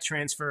hope that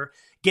transfer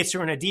gets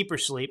her in a deeper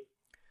sleep.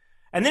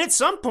 And then at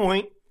some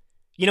point,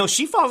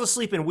 she falls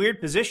asleep in weird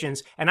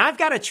positions, and I've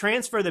got to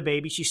transfer the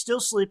baby. She's still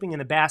sleeping in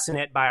the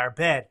bassinet by our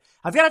bed.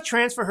 I've got to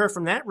transfer her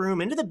from that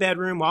room into the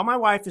bedroom while my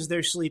wife is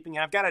there sleeping,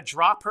 and I've got to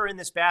drop her in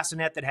this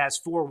bassinet that has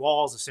 4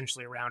 walls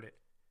essentially around it.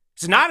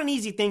 It's not an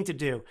easy thing to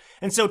do.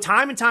 And so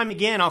time and time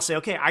again, I'll say,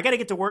 okay, I got to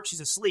get to work. She's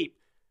asleep.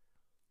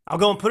 I'll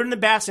go and put her in the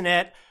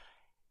bassinet.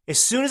 As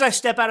soon as I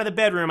step out of the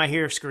bedroom, I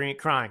hear her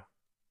crying.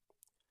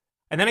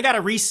 And then I got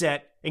to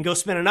reset and go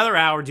spend another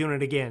hour doing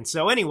it again.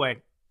 So anyway,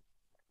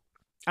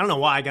 I don't know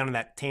why I got on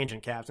that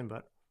tangent, Captain,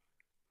 but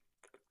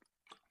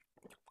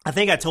I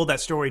think I told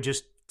that story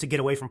just to get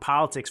away from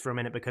politics for a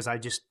minute because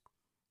I'm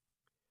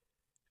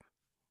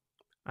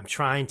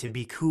trying to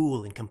be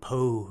cool and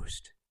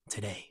composed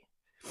today.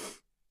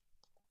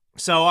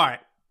 So, all right.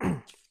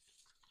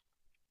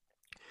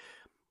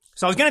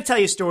 So I was going to tell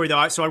you a story,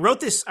 though. So I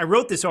wrote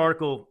this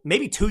article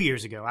maybe 2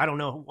 years ago. I don't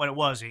know what it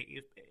was.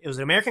 It was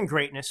American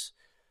Greatness.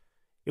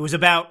 It was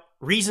about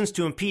reasons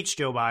to impeach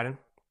Joe Biden.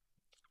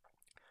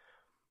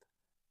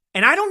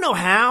 And I don't know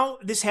how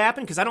this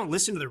happened because I don't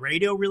listen to the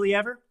radio really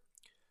ever.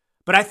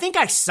 But I think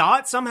I saw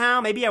it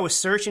somehow. Maybe I was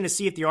searching to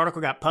see if the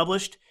article got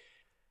published.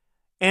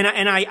 And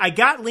I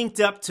got linked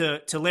up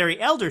to Larry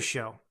Elder's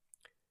show.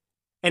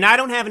 And I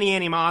don't have any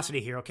animosity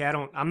here, okay?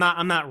 I'm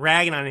not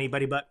ragging on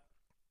anybody, but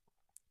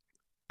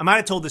I might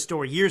have told this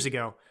story years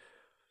ago.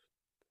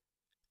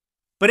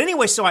 But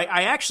anyway, so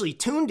I actually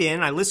tuned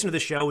in. I listened to the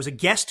show. I was a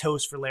guest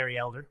host for Larry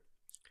Elder.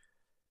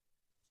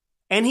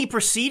 And he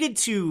proceeded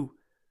to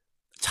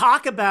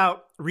talk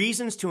about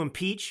reasons to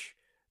impeach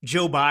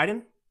Joe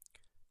Biden.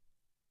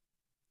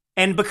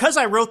 And because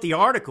I wrote the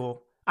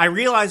article, I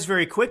realized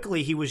very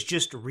quickly he was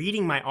just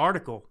reading my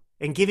article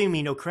and giving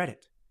me no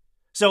credit.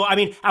 So, I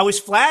mean, I was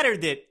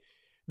flattered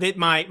that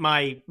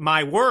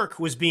my work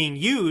was being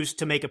used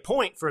to make a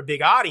point for a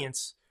big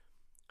audience,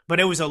 but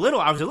I was a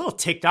little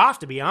ticked off,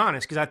 to be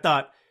honest, because I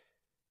thought,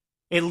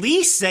 at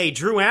least say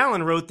Drew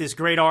Allen wrote this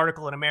great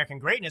article in American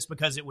Greatness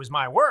because it was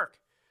my work.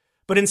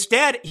 But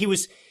instead, he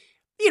was,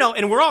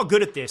 and we're all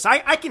good at this.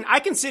 I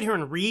can sit here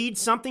and read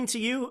something to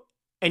you,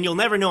 and you'll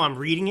never know I'm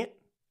reading it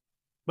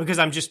because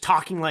I'm just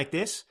talking like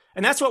this.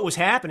 And that's what was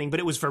happening, but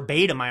it was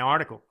verbatim, my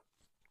article.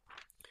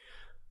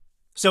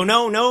 So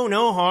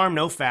no harm,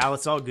 no foul.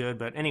 It's all good.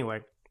 But anyway,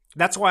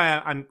 that's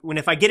why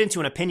if I get into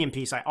an opinion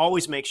piece, I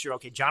always make sure,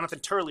 okay, Jonathan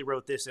Turley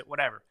wrote this at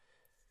whatever.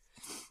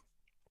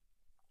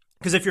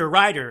 Because if you're a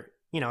writer,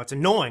 it's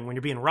annoying when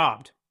you're being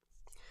robbed.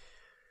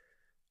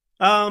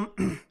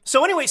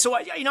 So anyway,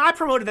 I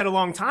promoted that a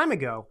long time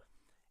ago.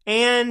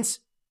 And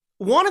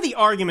one of the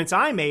arguments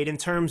I made in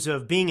terms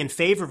of being in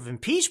favor of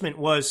impeachment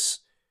was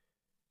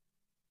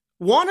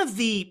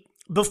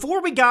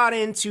before we got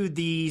into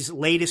these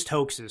latest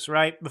hoaxes,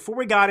 right? Before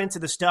we got into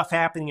the stuff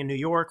happening in New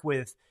York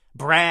with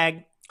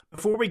Bragg,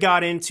 before we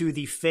got into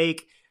the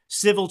fake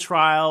civil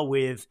trial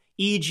with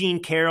E.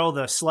 Jean Carroll,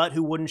 the slut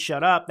who wouldn't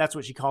shut up, that's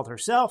what she called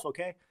herself,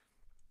 okay?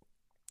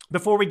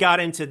 Before we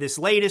got into this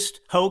latest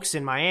hoax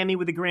in Miami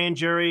with the grand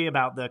jury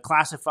about the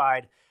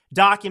classified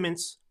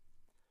documents,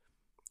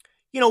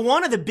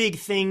 one of the big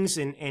things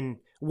and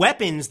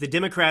weapons the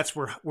Democrats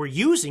were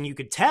using, you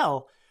could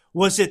tell,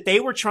 was that they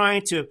were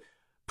trying to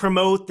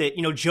promote that,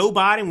 Joe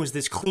Biden was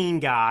this clean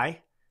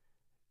guy,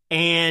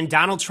 and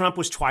Donald Trump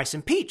was twice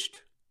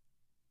impeached.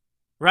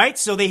 Right?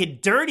 So they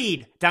had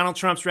dirtied Donald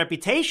Trump's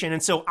reputation.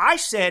 And so I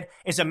said,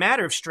 as a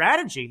matter of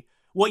strategy,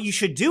 what you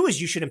should do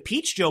is you should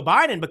impeach Joe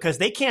Biden because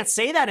they can't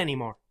say that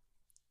anymore.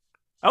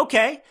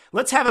 Okay,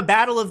 let's have a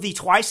battle of the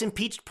twice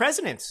impeached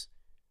presidents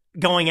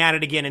going at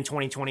it again in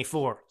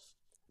 2024.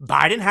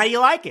 Biden, how do you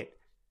like it?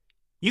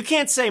 You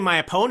can't say my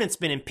opponent's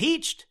been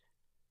impeached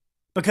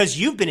because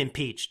you've been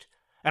impeached.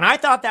 And I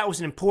thought that was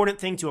an important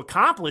thing to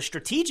accomplish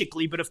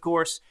strategically. But of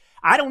course,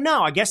 I don't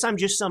know. I guess I'm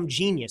just some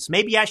genius.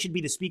 Maybe I should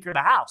be the Speaker of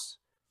the House.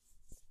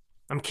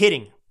 I'm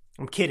kidding.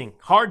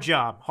 Hard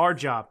job.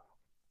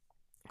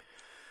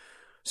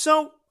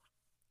 So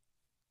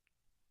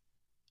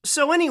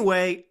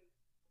anyway,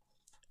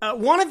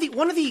 one of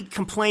the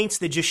complaints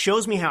that just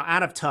shows me how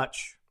out of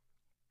touch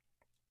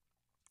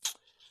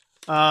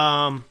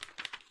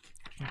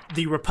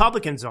the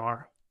Republicans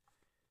are.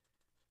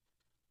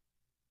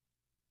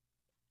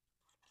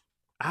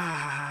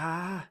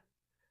 I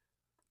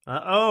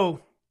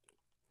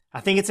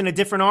think it's in a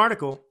different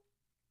article.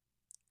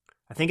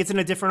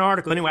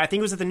 Anyway, I think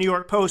it was at the New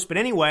York Post. But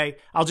anyway,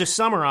 I'll just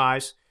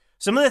summarize.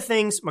 Some of the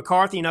things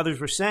McCarthy and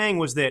others were saying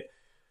was that,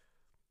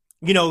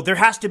 there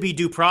has to be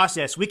due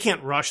process. We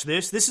can't rush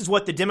this. This is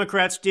what the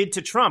Democrats did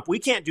to Trump. We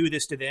can't do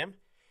this to them.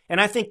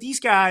 And I think these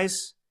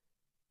guys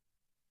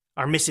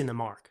are missing the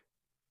mark.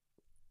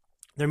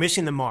 They're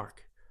missing the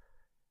mark.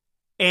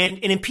 And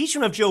an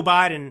impeachment of Joe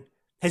Biden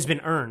has been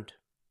earned.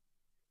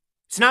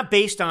 It's not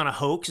based on a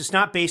hoax. It's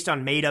not based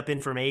on made-up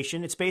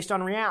information. It's based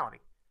on reality.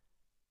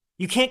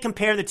 You can't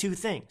compare the two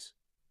things.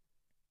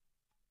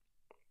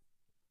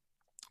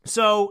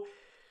 So,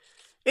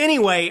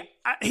 anyway,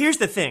 here's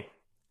the thing.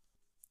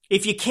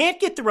 If you can't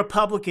get the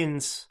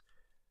Republicans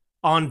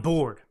on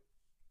board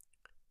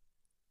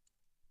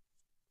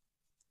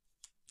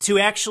to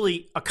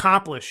actually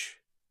accomplish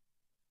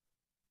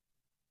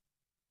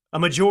a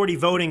majority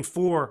voting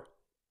for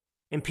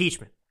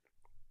impeachment,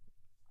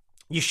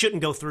 you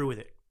shouldn't go through with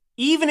it.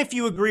 Even if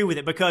you agree with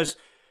it, because,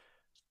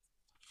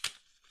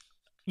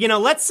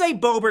 let's say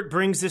Boebert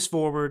brings this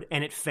forward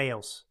and it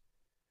fails.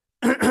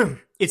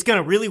 It's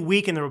going to really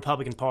weaken the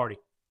Republican Party.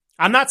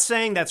 I'm not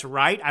saying that's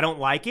right. I don't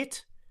like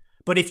it.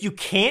 But if you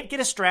can't get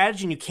a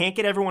strategy and you can't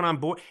get everyone on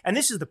board, and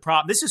this is the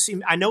problem.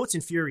 I know it's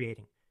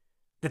infuriating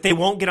that they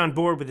won't get on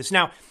board with this.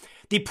 Now,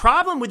 the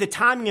problem with the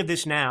timing of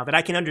this now that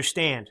I can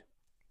understand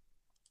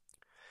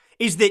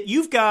is that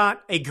you've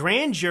got a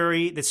grand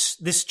jury.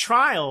 This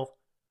trial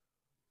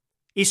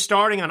is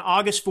starting on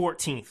August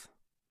 14th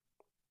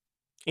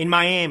in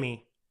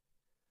Miami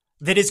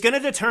that is going to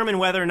determine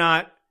whether or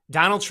not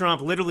Donald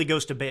Trump literally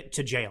goes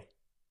to jail.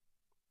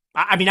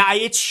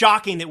 It's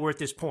shocking that we're at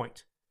this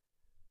point.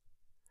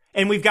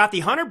 And we've got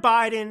the Hunter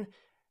Biden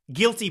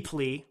guilty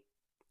plea,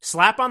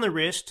 slap on the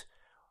wrist,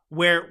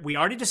 where we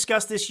already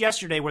discussed this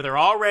yesterday, where they're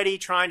already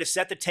trying to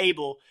set the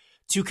table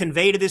to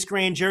convey to this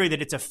grand jury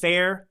that it's a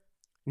fair,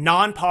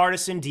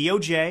 nonpartisan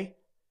DOJ,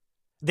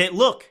 that,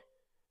 look,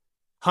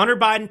 Hunter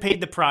Biden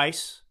paid the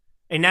price,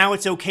 and now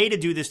it's okay to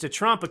do this to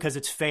Trump because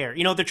it's fair.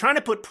 They're trying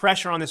to put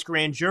pressure on this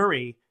grand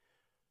jury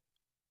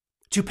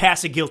to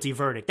pass a guilty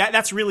verdict.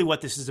 That's really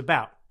what this is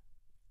about.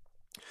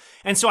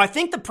 And so I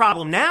think the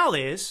problem now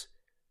is,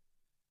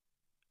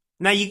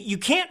 now you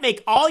can't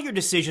make all your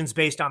decisions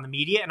based on the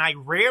media, and I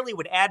rarely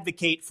would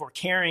advocate for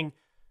caring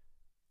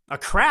a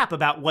crap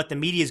about what the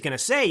media is going to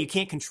say. You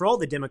can't control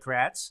the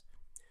Democrats.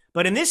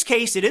 But in this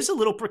case, it is a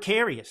little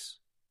precarious.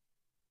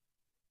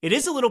 It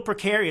is a little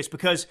precarious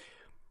because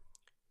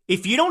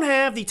if you don't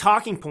have the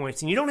talking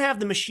points and you don't have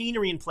the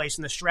machinery in place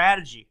and the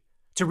strategy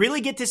to really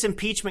get this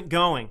impeachment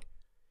going,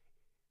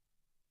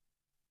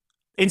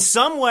 in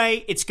some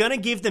way, it's going to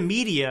give the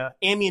media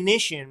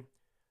ammunition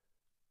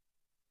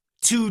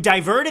to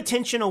divert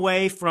attention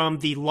away from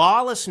the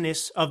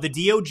lawlessness of the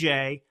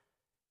DOJ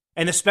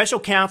and the special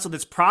counsel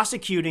that's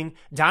prosecuting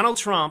Donald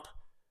Trump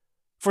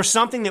for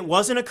something that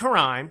wasn't a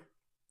crime,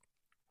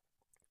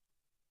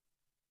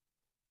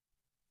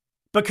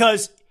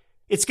 because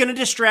it's going to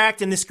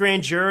distract in this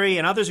grand jury,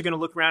 and others are going to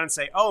look around and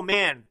say, oh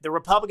man, the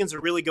Republicans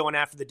are really going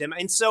after the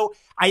Democrats. And so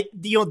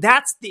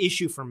that's the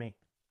issue for me.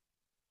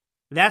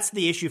 That's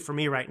the issue for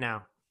me right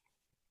now.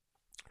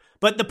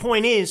 But the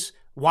point is,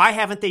 why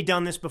haven't they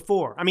done this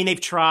before?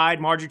 They've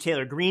tried. Marjorie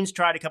Taylor Greene's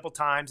tried a couple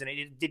times, and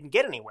it didn't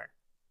get anywhere.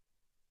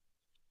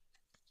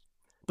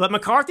 But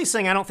McCarthy's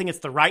saying, I don't think it's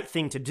the right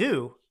thing to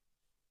do.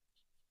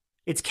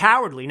 It's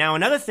cowardly. Now,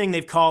 another thing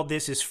they've called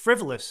this is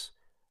frivolous.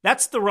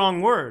 That's the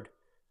wrong word.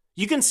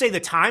 You can say the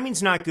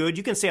timing's not good.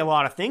 You can say a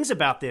lot of things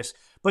about this.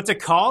 But to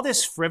call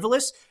this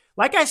frivolous,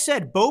 like I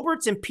said,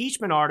 Boebert's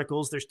impeachment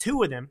articles, there's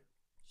 2 of them,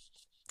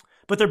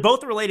 but they're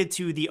both related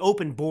to the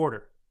open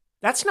border.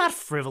 That's not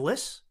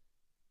frivolous.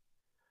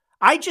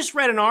 I just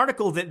read an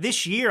article that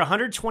this year,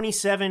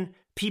 127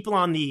 people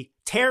on the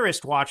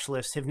terrorist watch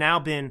list have now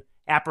been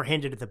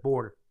apprehended at the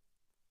border.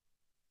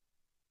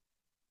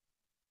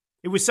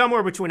 It was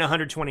somewhere between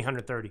 120 and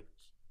 130.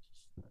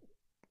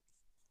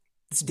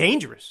 It's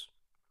dangerous.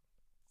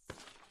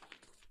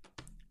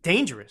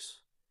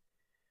 Dangerous.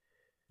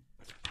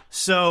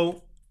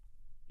 So,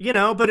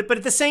 but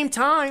at the same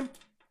time,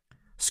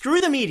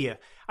 screw the media.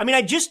 I mean,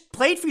 I just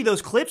played for you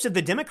those clips of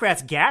the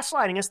Democrats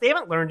gaslighting us. They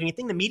haven't learned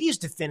anything. The media's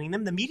defending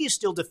them. The media's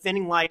still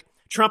defending like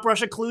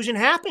Trump-Russia collusion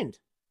happened.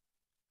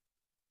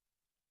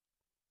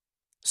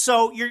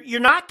 So you're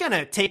not going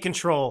to take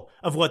control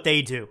of what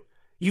they do.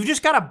 You've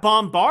just got to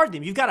bombard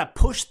them. You've got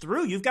to push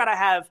through. You've got to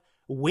have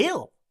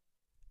will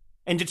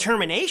and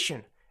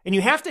determination. And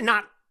you have to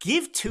not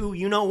give to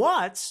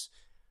you-know-whats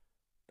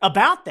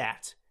about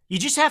that. You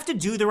just have to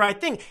do the right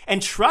thing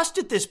and trust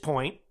at this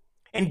point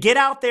and get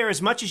out there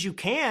as much as you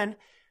can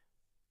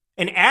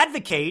and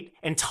advocate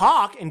and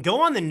talk and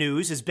go on the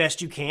news as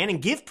best you can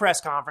and give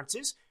press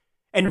conferences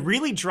and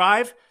really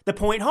drive the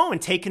point home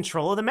and take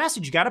control of the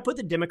message. You got to put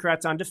the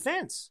Democrats on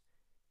defense.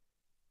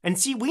 And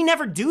see, we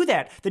never do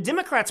that. The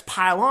Democrats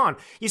pile on.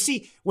 You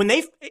see,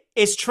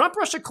 it's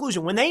Trump-Russia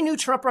collusion. When they knew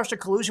Trump-Russia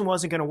collusion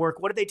wasn't going to work,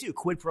 what did they do?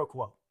 Quid pro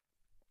quo.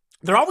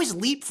 They're always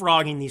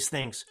leapfrogging these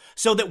things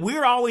so that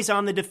we're always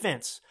on the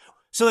defense,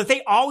 so that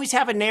they always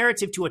have a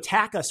narrative to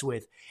attack us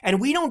with. And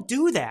we don't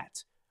do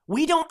that.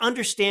 We don't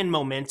understand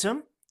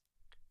momentum.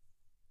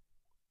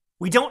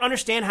 We don't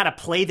understand how to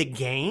play the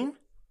game.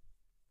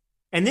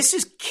 And this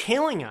is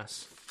killing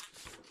us.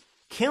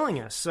 Killing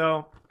us.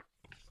 So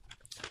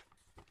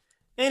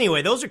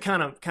anyway, those are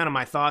kind of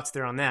my thoughts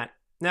there on that.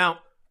 Now,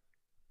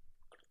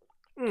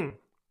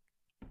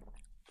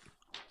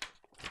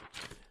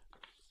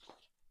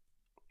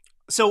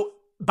 so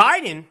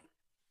Biden,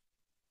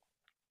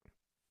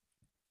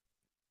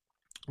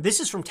 this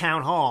is from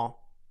Town Hall.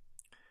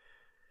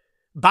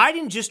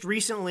 Biden just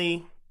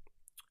recently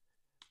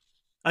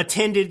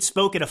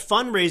spoke at a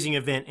fundraising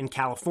event in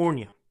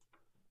California.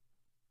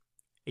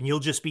 And you'll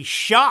just be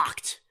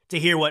shocked to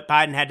hear what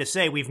Biden had to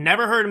say. We've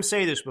never heard him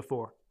say this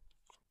before.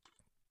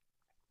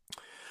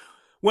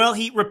 Well,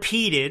 he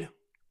repeated.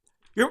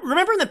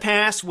 Remember in the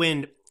past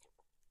when,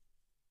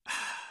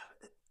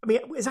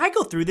 as I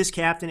go through this,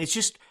 Captain, it's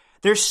just,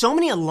 there's so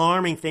many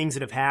alarming things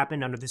that have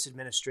happened under this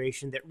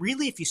administration that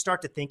really, if you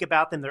start to think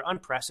about them, they're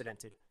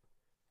unprecedented.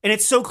 And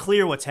it's so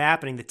clear what's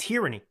happening, the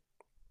tyranny.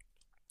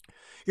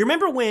 You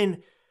remember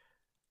when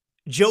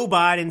Joe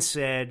Biden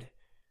said,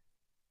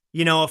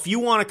 if you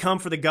want to come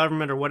for the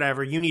government or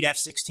whatever, you need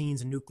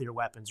F-16s and nuclear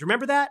weapons.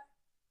 Remember that?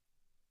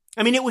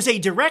 I mean, it was a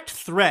direct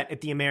threat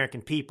at the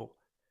American people.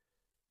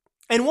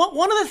 And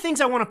one of the things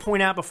I want to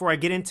point out before I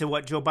get into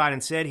what Joe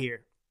Biden said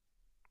here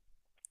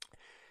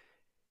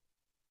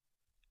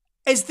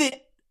is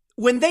that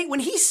when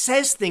he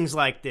says things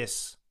like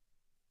this,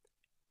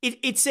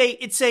 it's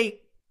a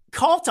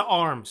call to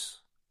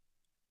arms.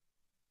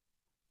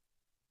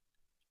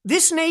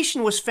 This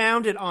nation was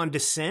founded on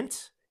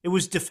dissent. It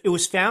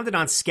was founded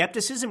on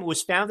skepticism. It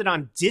was founded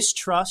on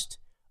distrust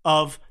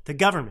of the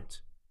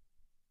government.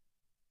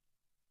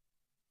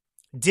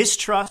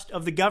 Distrust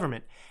of the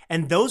government.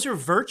 And those are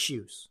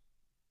virtues,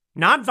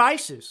 not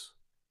vices.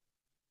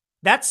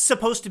 That's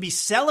supposed to be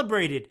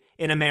celebrated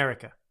in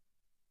America.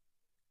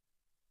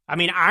 I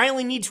mean, I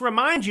only need to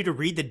remind you to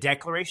read the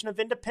Declaration of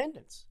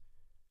Independence.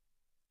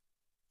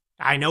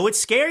 I know it's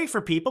scary for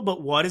people,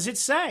 but what does it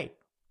say?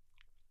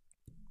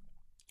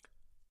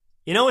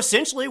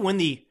 Essentially, when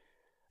the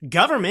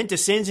government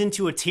descends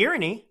into a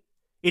tyranny,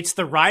 it's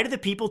the right of the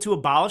people to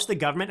abolish the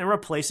government and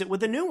replace it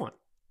with a new one.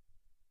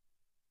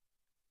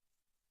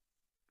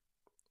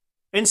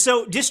 And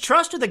so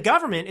distrust of the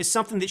government is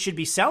something that should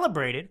be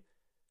celebrated.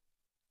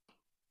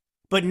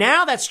 But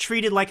now that's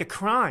treated like a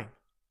crime.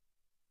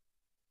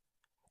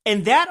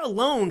 And that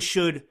alone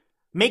should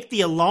make the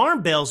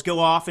alarm bells go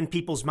off in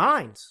people's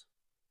minds.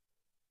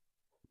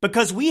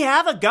 Because we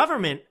have a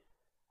government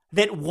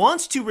that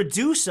wants to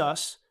reduce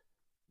us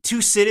to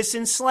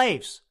citizen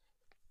slaves.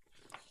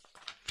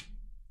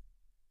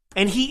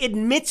 And he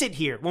admits it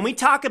here. When we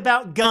talk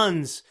about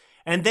guns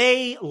and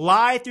they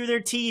lie through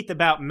their teeth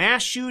about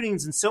mass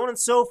shootings and so on and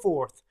so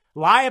forth,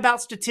 lie about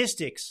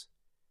statistics,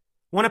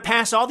 want to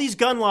pass all these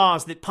gun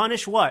laws that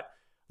punish what?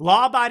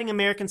 Law-abiding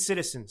American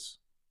citizens.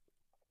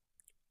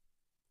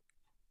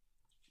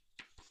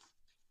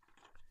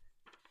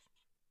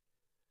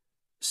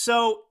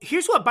 So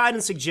here's what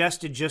Biden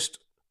suggested just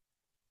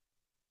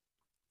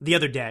the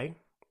other day.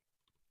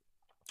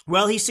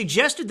 Well, he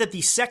suggested that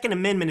the Second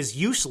Amendment is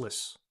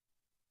useless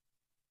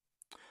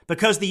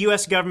because the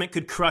U.S. government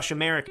could crush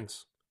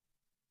Americans.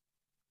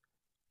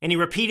 And he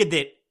repeated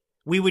that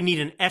we would need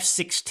an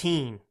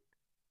F-16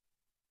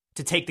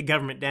 to take the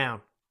government down.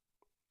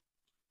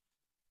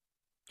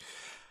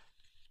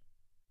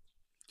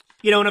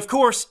 And of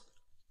course,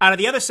 out of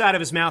the other side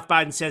of his mouth,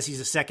 Biden says he's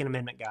a Second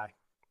Amendment guy.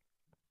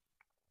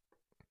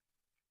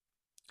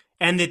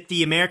 And that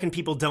the American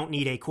people don't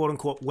need a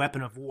quote-unquote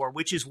weapon of war,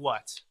 which is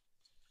what?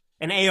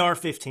 An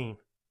AR-15.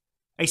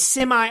 A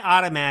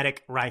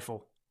semi-automatic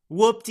rifle.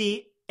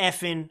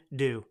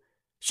 Whoop-de-effin'-do.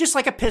 It's just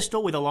like a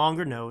pistol with a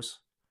longer nose.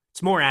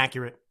 It's more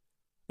accurate.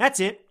 That's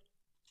it.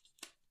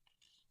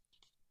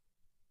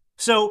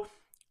 So,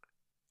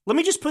 let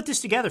me just put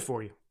this together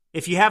for you,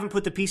 if you haven't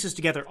put the pieces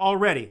together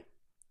already.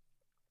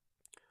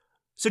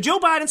 So Joe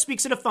Biden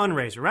speaks at a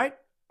fundraiser, right?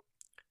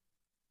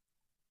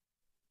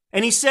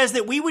 And he says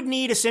that we would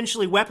need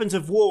essentially weapons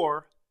of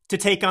war to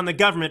take on the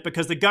government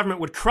because the government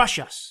would crush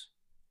us.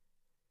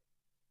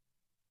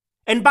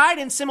 And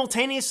Biden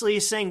simultaneously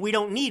is saying we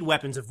don't need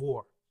weapons of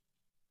war.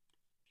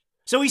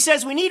 So he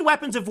says we need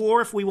weapons of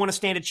war if we want to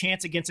stand a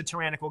chance against a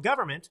tyrannical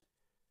government.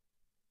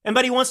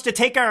 But he wants to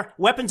take our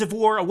weapons of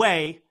war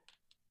away.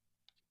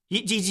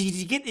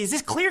 Is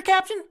this clear,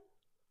 Captain?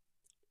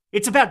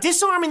 It's about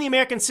disarming the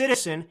American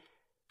citizen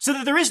so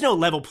that there is no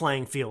level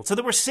playing field, so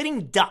that we're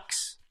sitting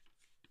ducks.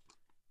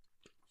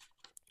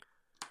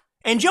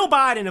 And Joe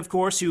Biden, of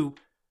course, who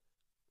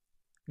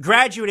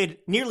graduated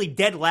nearly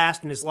dead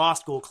last in his law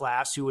school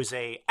class, who was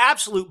an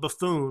absolute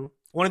buffoon,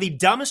 one of the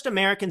dumbest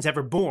Americans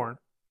ever born,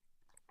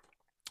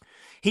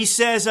 he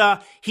says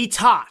he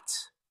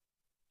taught,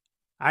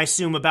 I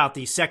assume, about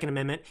the Second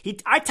Amendment.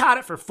 I taught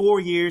it for 4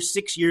 years,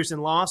 6 years in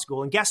law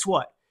school, and guess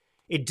what?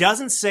 It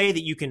doesn't say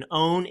that you can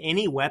own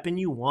any weapon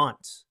you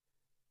want.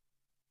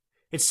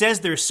 It says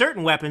there are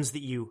certain weapons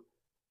that you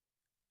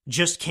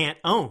just can't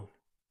own.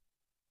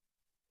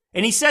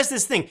 And he says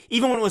this thing,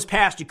 even when it was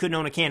passed, you couldn't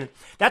own a cannon.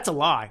 That's a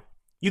lie.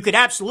 You could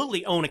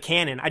absolutely own a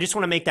cannon. I just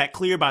want to make that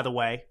clear, by the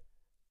way.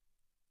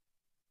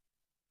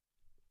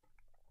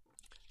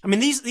 I mean,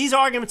 these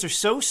arguments are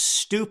so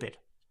stupid.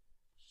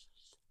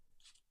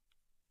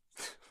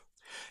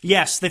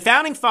 Yes, the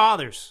founding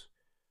fathers,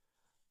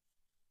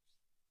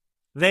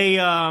 they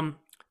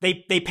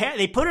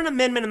put an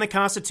amendment in the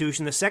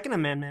Constitution, the Second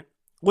Amendment,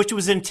 which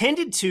was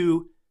intended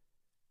to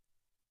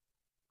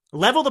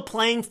level the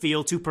playing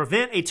field to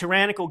prevent a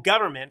tyrannical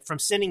government from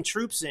sending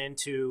troops in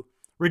to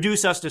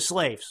reduce us to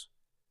slaves.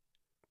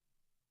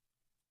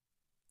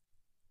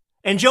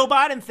 And Joe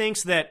Biden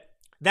thinks that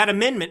that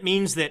amendment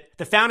means that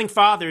the founding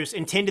fathers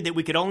intended that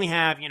we could only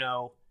have,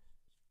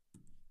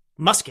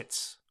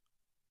 muskets.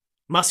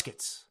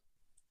 Muskets.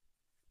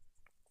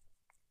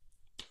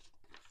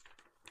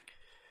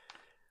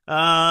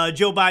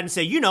 Joe Biden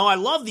said, I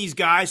love these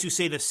guys who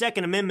say the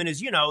Second Amendment is,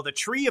 the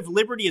tree of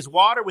liberty is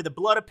water with the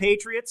blood of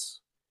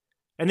patriots.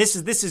 And this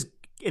is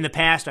in the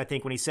past, I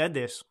think, when he said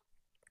this.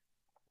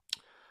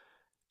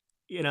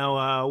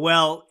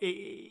 Well,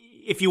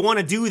 if you want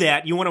to do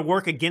that, you want to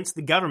work against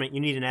the government, you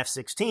need an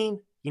F-16.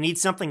 You need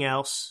something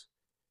else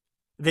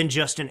than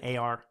just an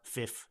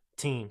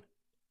AR-15.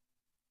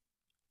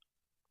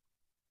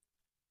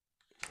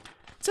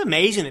 It's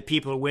amazing that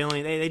people are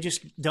willing. They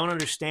just don't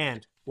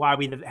understand why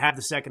we have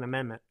the Second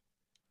Amendment.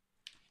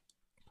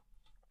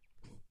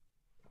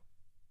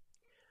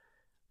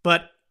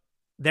 But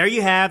there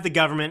you have the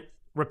government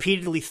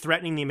repeatedly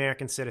threatening the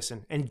American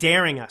citizen and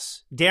daring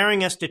us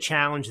to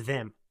challenge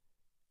them.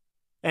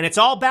 And it's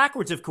all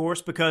backwards, of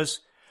course, because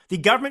the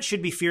government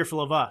should be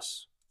fearful of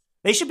us.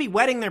 They should be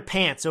wetting their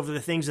pants over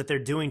the things that they're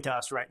doing to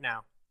us right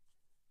now.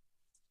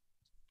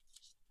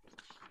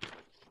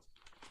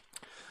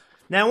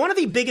 Now, one of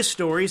the biggest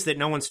stories that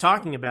no one's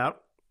talking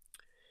about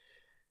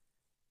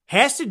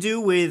has to do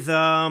with,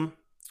 a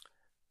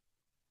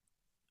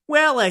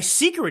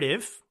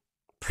secretive,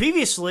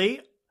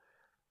 previously,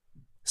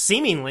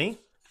 seemingly,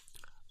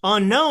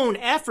 unknown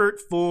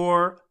effort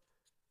for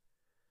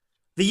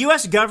the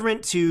U.S.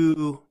 government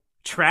to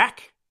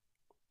track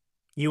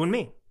you and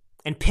me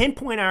and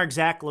pinpoint our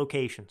exact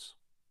locations.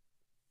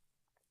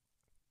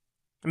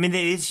 I mean,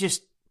 it's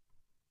just...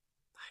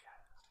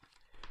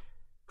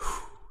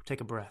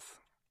 Take a breath.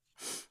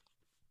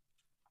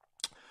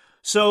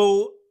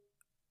 So,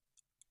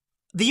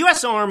 the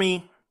U.S.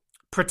 Army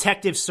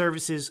Protective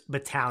Services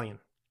Battalion.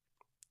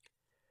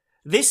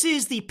 This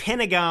is the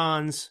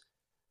Pentagon's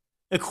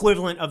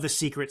equivalent of the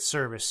Secret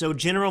Service. So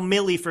General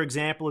Milley, for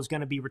example, is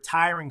going to be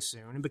retiring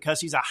soon. And because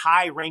he's a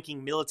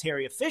high-ranking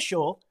military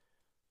official,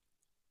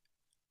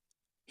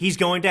 he's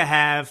going to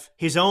have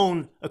his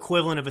own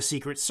equivalent of a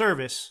Secret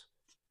Service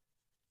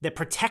that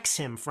protects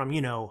him from,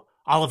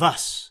 all of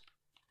us.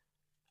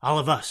 All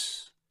of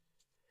us.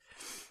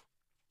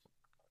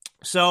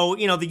 So,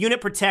 the unit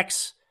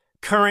protects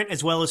current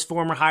as well as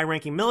former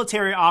high-ranking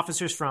military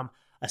officers from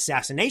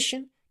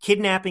assassination,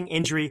 kidnapping,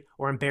 injury,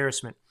 or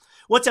embarrassment.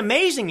 What's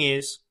amazing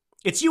is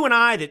it's you and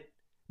I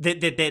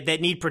that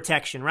need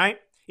protection, right?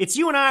 It's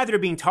you and I that are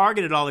being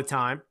targeted all the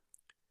time.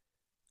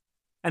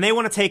 And they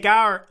want to take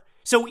our...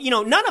 So,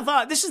 none of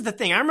us... This is the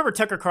thing. I remember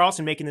Tucker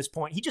Carlson making this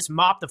point. He just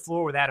mopped the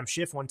floor with Adam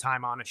Schiff one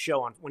time on a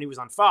show when he was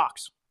on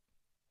Fox.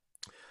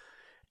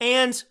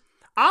 And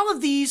all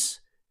of these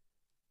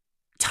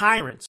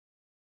tyrants,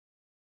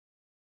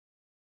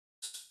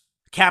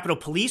 Capitol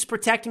Police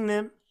protecting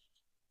them,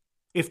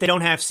 if they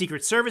don't have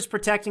Secret Service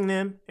protecting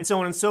them, and so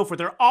on and so forth,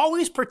 they're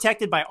always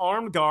protected by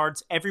armed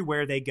guards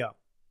everywhere they go.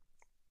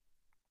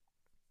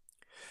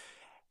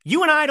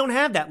 You and I don't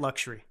have that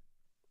luxury.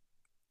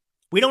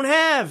 We don't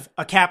have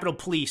a Capitol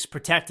Police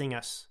protecting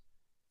us.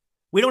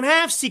 We don't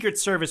have Secret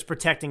Service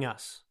protecting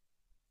us.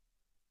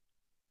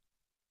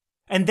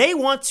 And they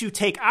want to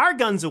take our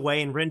guns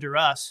away and render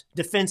us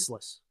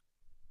defenseless.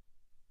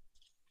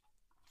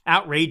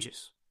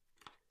 Outrageous.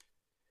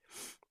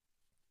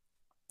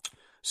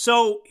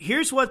 So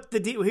here's what's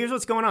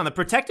going on. The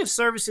Protective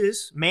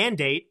Services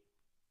mandate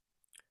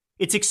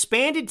It's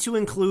expanded to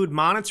include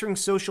monitoring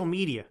social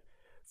media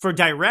for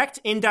direct,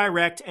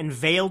 indirect, and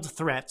veiled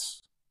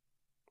threats.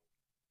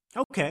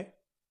 Okay.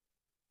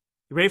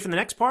 You ready for the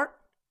next part?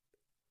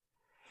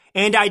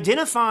 And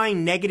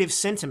identifying negative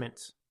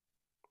sentiments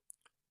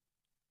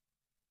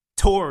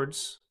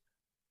towards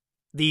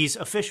these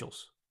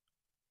officials,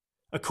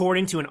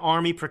 according to an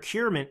Army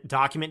procurement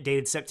document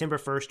dated September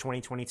 1st,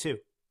 2022.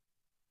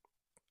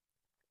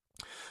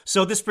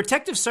 So this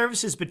Protective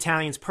Services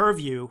Battalion's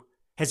purview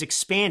has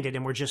expanded,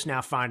 and we're just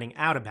now finding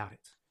out about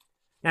it.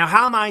 Now,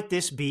 how might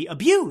this be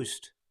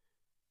abused?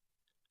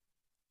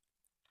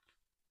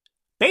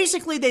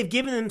 Basically, they've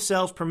given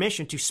themselves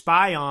permission to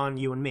spy on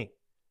you and me.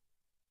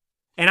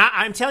 And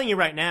I'm telling you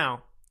right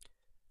now,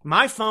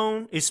 my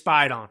phone is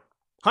spied on.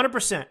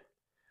 100%.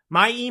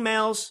 My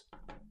emails,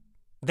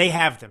 they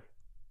have them.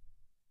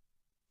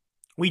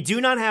 We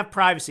do not have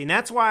privacy. And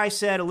that's why I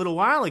said a little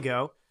while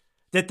ago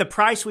that the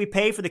price we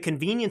pay for the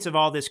convenience of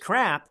all this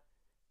crap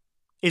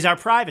is our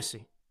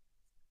privacy.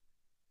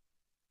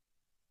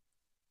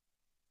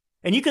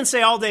 And you can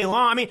say all day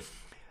long,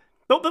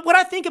 but what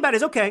I think about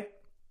is, okay,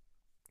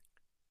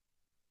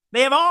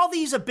 they have all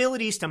these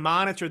abilities to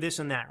monitor this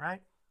and that,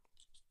 right?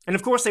 And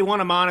of course, they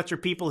want to monitor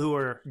people who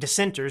are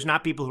dissenters,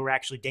 not people who are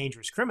actually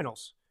dangerous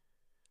criminals.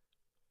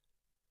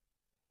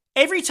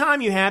 Every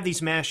time you have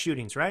these mass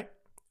shootings, right?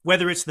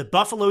 Whether it's the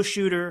Buffalo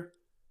shooter,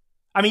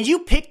 you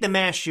pick the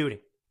mass shooting.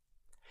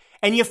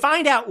 And you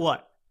find out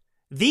what?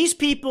 These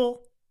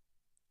people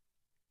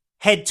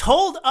had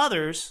told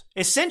others,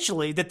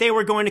 essentially, that they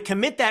were going to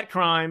commit that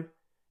crime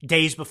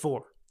days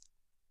before.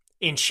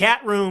 In chat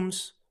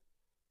rooms,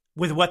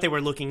 with what they were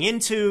looking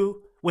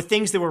into, with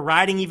things they were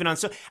writing even on.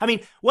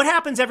 What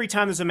happens every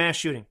time there's a mass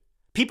shooting?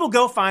 People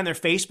go find their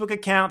Facebook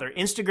account, their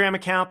Instagram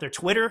account, their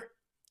Twitter,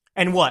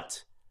 and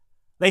what?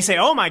 They say,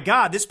 oh my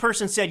God, this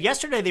person said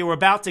yesterday they were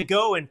about to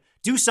go and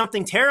do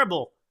something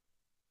terrible.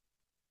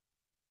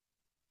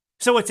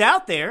 So it's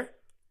out there,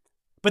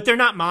 but they're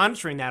not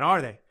monitoring that,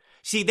 are they?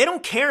 See, they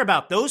don't care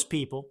about those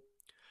people.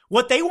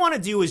 What they want to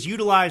do is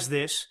utilize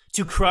this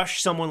to crush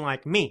someone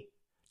like me,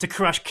 to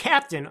crush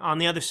Captain on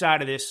the other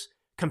side of this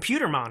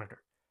computer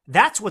monitor.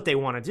 That's what they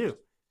want to do.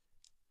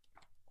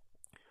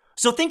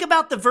 So think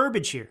about the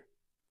verbiage here.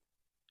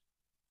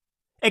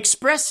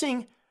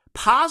 Expressing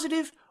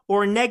positive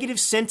or negative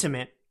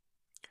sentiment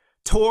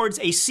towards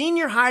a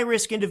senior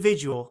high-risk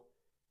individual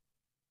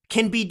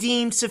can be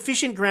deemed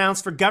sufficient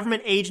grounds for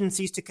government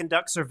agencies to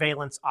conduct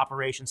surveillance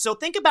operations. So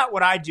think about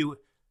what I do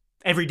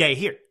every day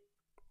here.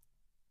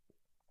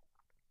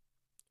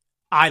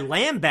 I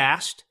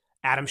lambast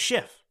Adam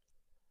Schiff.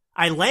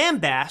 I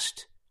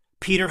lambast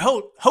Peter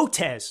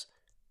Hotez.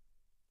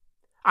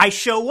 I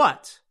show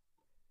what?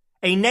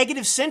 A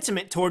negative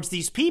sentiment towards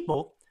these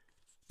people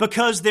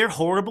because they're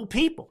horrible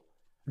people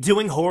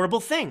doing horrible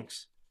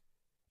things.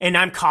 And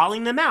I'm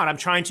calling them out. I'm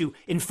trying to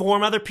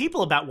inform other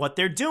people about what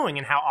they're doing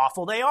and how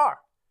awful they are.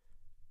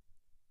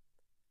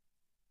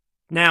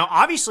 Now,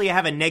 obviously, I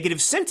have a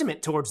negative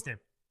sentiment towards them.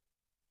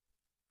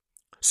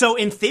 So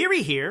in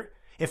theory here,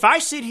 if I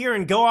sit here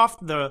and go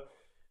off and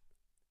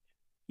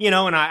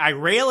I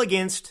rail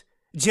against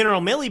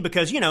General Milley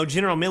because,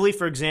 General Milley,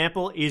 for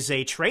example, is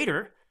a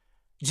traitor.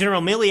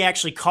 General Milley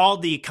actually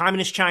called the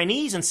communist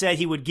Chinese and said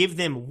he would give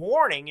them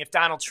warning if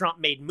Donald Trump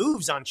made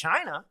moves on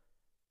China.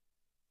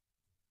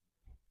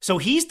 So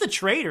he's the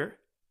traitor.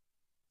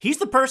 He's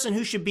the person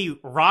who should be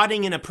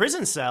rotting in a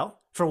prison cell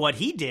for what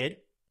he did.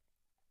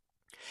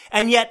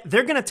 And yet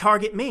they're going to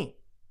target me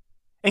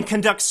and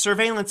conduct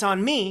surveillance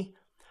on me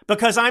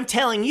because I'm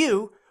telling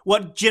you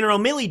what General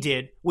Milley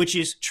did, which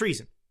is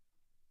treason.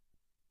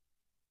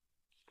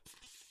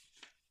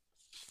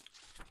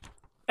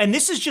 And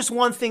this is just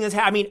one thing that's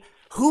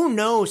who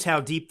knows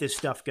how deep this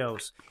stuff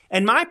goes?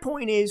 And my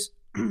point is,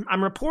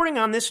 I'm reporting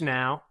on this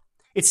now.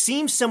 It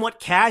seems somewhat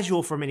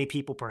casual for many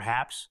people,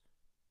 perhaps.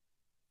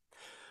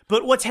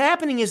 But what's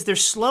happening is they're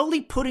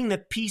slowly putting the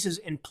pieces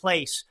in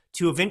place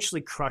to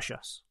eventually crush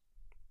us.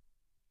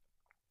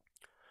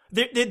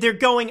 They're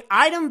going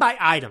item by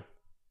item.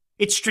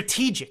 It's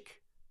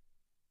strategic.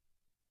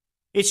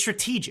 It's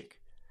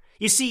strategic.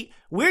 You see,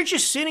 we're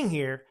just sitting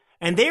here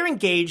and they're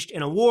engaged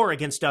in a war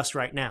against us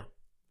right now.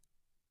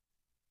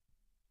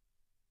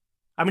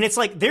 It's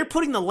like they're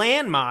putting the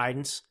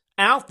landmines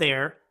out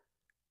there.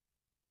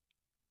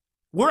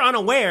 We're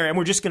unaware and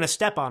we're just going to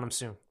step on them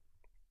soon.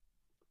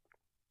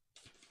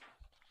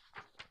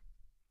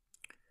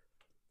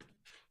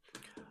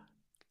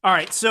 All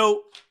right,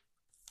 so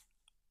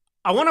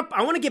I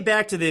want to get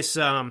back to this.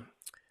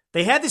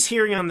 They had this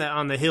hearing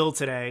on the Hill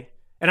today,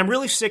 and I'm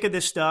really sick of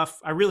this stuff.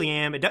 I really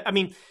am.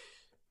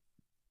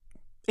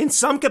 In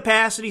some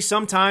capacity,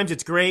 sometimes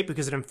it's great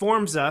because it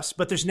informs us,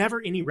 but there's never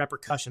any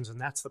repercussions,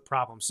 and that's the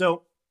problem.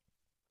 So,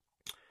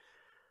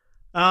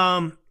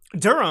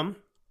 Durham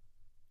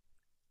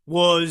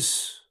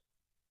was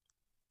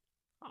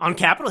on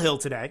Capitol Hill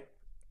today,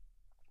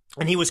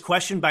 and he was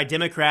questioned by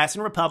Democrats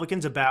and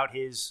Republicans about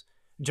his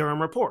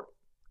Durham report.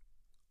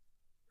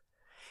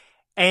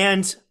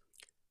 And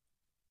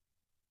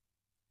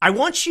I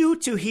want you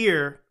to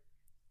hear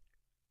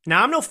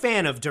Now, I'm no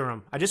fan of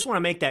Durham. I just want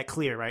to make that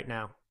clear right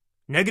now.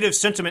 Negative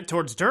sentiment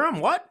towards Durham?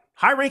 What?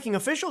 High-ranking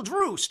official?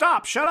 Drew,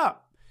 stop. Shut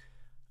up.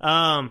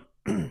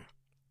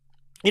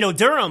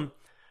 Durham,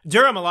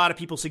 a lot of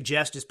people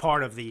suggest is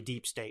part of the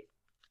deep state.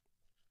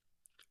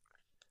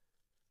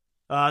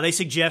 They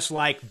suggest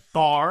like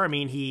Barr. I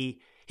mean,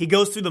 he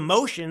goes through the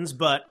motions,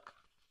 but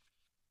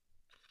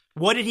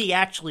what did he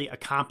actually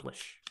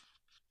accomplish?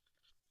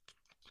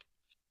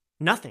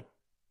 Nothing.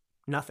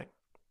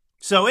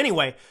 So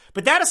anyway,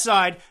 but that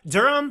aside,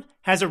 Durham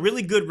has a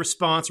really good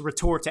response, a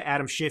retort to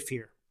Adam Schiff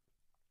here.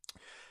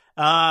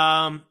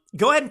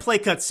 Go ahead and play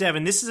cut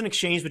 7. This is an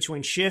exchange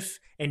between Schiff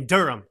and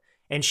Durham,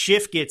 and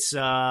Schiff gets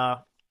pie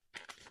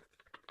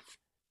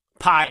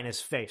in his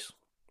face.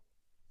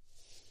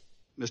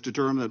 Mr.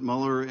 Durham, that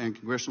Mueller and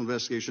congressional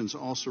investigations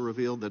also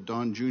revealed that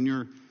Don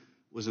Jr.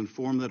 was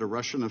informed that a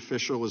Russian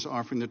official was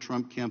offering the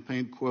Trump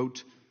campaign,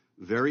 quote,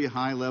 very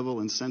high-level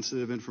and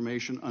sensitive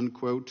information,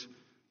 unquote,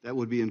 that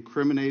would be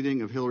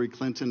incriminating if Hillary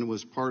Clinton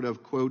was part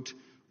of, quote,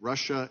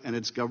 Russia and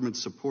its government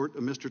support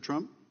of Mr.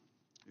 Trump.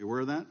 Are you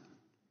aware of that?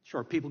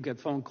 Sure. People get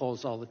phone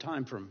calls all the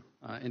time from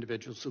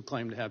individuals who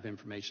claim to have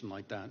information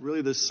like that.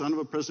 Really, the son of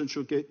a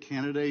presidential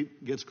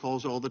candidate gets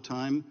calls all the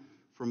time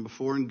from a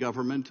foreign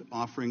government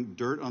offering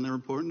dirt on their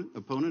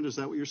opponent? Is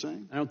that what you're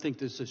saying? I don't think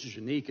this is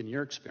unique in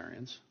your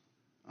experience.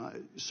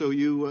 So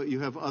you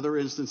have other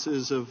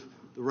instances of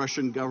the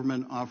Russian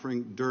government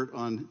offering dirt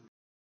on...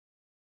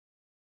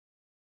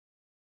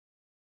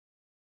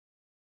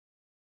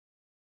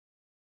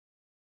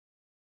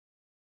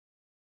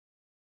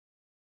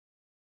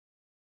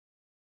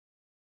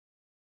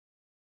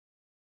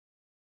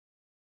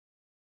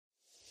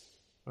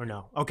 Or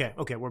no? Okay,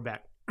 we're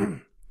back.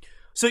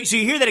 So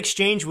you hear that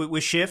exchange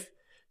with Schiff?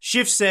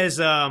 Schiff says,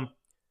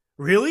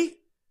 really?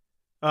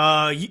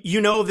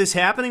 You know of this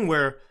happening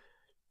where,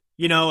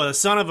 a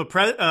son of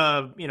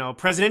a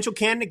presidential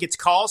candidate gets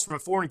calls from a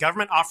foreign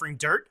government offering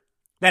dirt?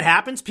 That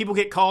happens. People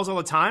get calls all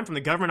the time from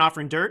the government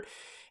offering dirt.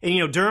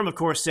 And, Durham, of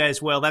course,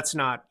 says, well, that's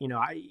not,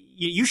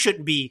 you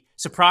shouldn't be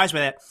surprised by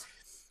that.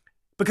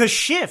 Because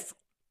Schiff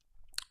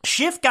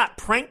got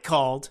prank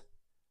called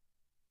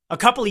a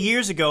couple of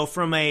years ago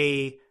from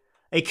a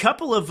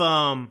couple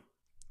of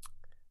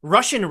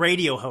Russian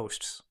radio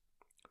hosts.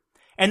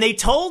 And they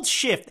told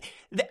Schiff,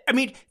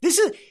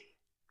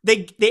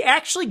 they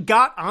actually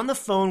got on the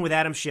phone with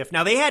Adam Schiff.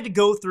 Now, they had to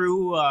go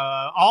through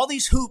all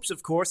these hoops,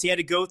 of course. He had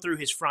to go through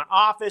his front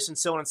office and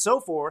so on and so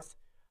forth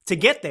to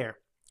get there.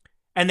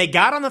 And they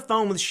got on the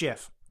phone with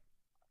Schiff.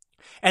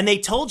 And they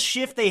told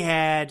Schiff they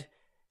had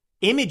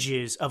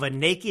images of a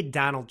naked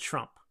Donald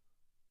Trump.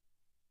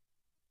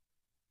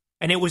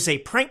 And it was a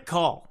prank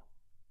call.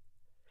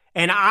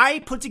 And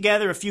I put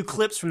together a few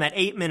clips from that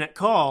 8-minute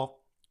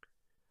call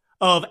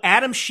of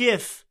Adam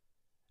Schiff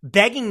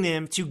begging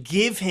them to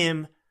give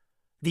him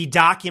the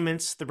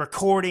documents, the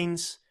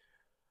recordings,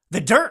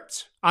 the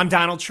dirt on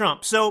Donald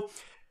Trump. So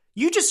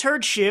you just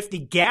heard Schiff,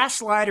 the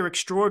gaslighter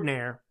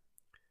extraordinaire,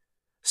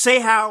 say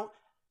how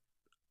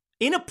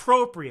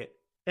inappropriate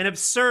and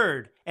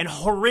absurd and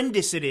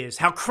horrendous it is,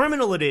 how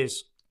criminal it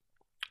is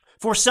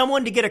for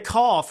someone to get a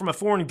call from a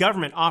foreign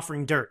government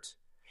offering dirt.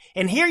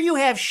 And here you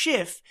have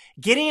Schiff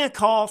getting a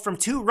call from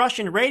 2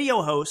 Russian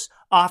radio hosts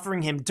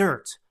offering him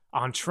dirt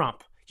on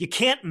Trump. You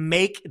can't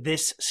make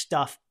this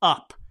stuff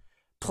up.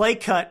 Play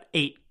cut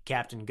 8,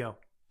 Captain, go.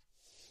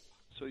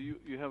 So you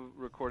have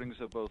recordings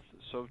of both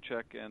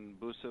Sobchak and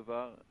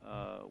Buseva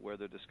where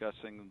they're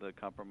discussing the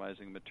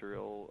compromising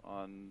material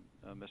on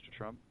Mr.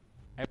 Trump?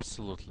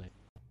 Absolutely.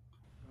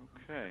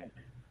 Okay.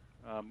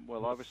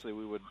 Well, obviously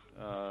we would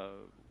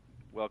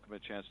welcome a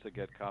chance to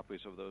get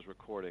copies of those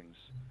recordings.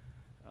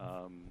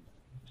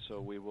 So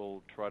we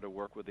will try to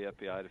work with the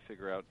FBI to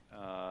figure out,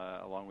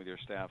 along with your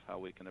staff, how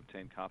we can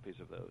obtain copies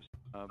of those.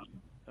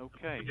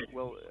 Okay.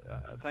 Well,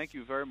 thank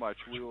you very much.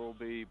 We will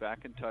be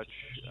back in touch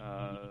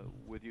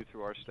with you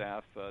through our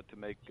staff to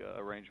make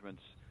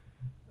arrangements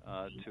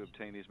to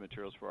obtain these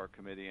materials for our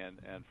committee and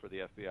for the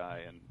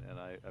FBI. And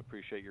I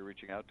appreciate you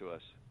reaching out to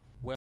us.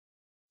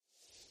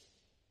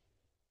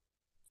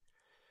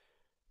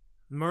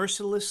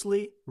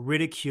 Mercilessly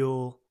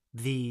ridicule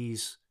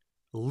these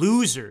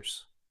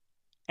losers.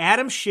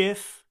 Adam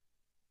Schiff,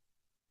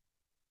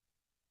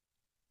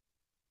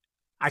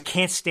 I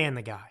can't stand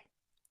the guy.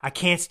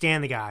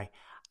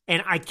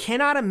 And I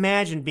cannot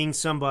imagine being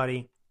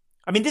somebody,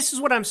 this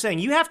is what I'm saying.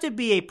 You have to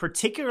be a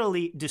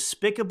particularly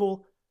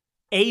despicable,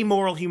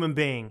 amoral human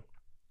being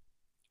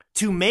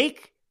to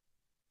make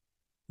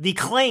the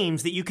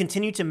claims that you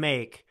continue to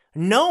make,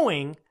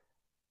 knowing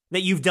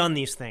that you've done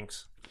these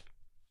things.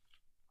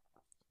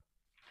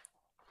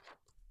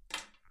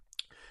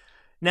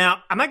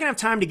 Now, I'm not going to have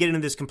time to get into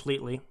this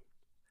completely,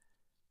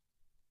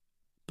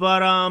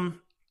 but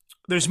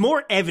there's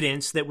more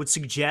evidence that would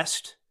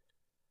suggest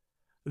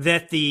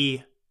that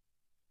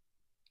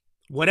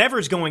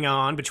whatever's going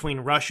on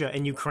between Russia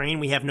and Ukraine,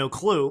 we have no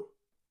clue.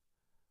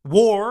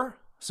 War,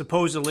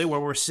 supposedly, where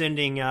we're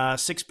sending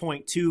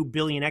 $6.2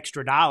 billion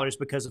extra dollars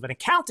because of an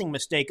accounting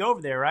mistake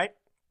over there, right?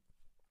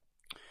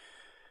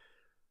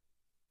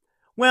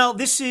 Well,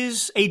 this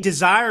is a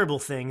desirable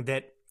thing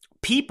that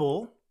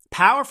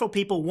powerful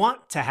people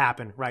want to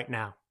happen right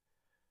now.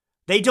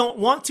 They don't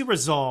want to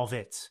resolve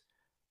it.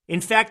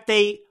 In fact,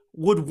 they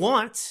would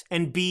want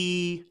and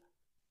be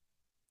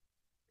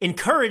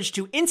encouraged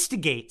to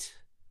instigate,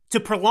 to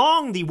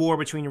prolong the war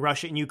between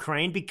Russia and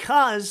Ukraine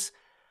because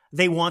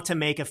they want to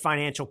make a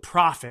financial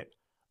profit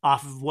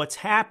off of what's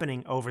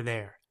happening over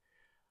there.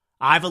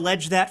 I've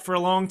alleged that for a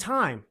long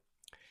time.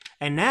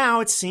 And now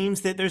it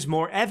seems that there's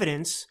more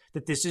evidence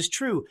that this is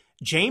true.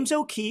 James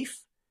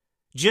O'Keefe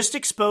just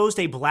exposed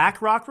a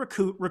BlackRock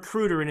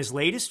recruiter in his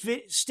latest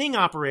sting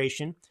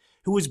operation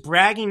who was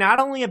bragging not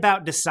only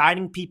about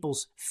deciding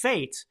people's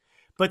fate,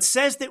 but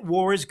says that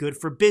war is good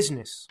for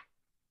business.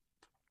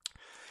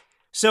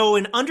 So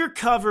an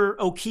undercover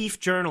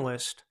O'Keefe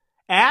journalist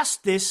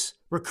asked this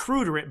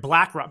recruiter at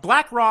BlackRock.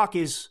 BlackRock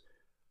is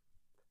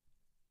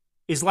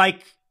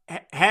like,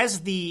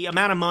 has the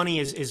amount of money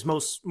is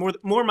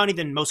more money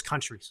than most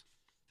countries.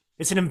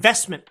 It's an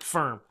investment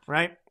firm,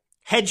 right?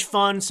 Hedge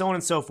fund, so on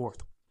and so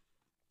forth.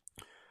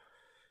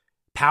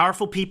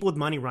 Powerful people with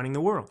money running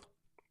the world.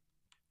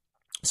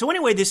 So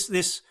anyway,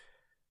 this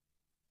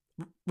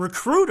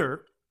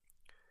recruiter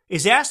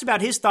is asked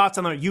about his thoughts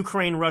on the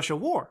Ukraine-Russia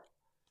war.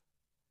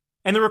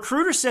 And the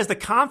recruiter says the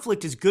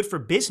conflict is good for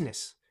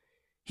business.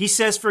 He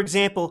says, for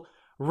example,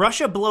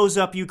 Russia blows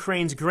up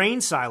Ukraine's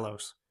grain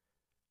silos.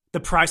 The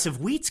price of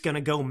wheat's going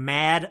to go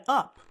mad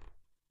up.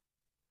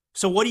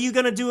 So what are you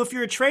going to do if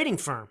you're a trading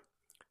firm?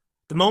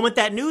 The moment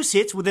that news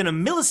hits, within a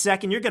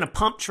millisecond, you're going to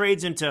pump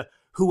trades into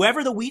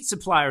whoever the wheat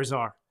suppliers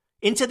are,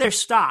 into their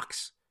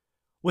stocks.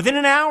 Within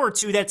an hour or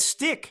two, that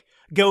stock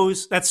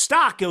goes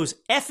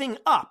effing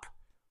up.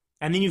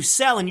 And then you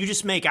sell and you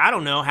just make, I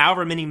don't know,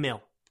 however many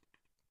mil.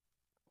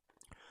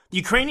 The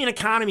Ukrainian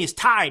economy is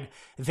tied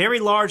very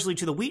largely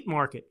to the wheat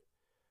market.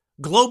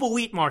 Global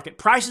wheat market,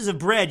 prices of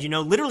bread,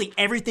 literally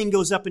everything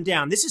goes up and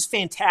down. This is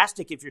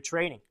fantastic if you're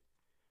trading.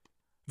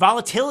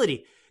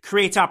 Volatility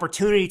creates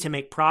opportunity to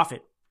make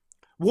profit.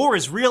 War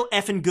is real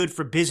effing good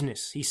for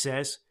business, he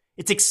says.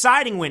 It's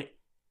exciting when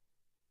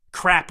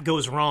crap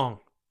goes wrong.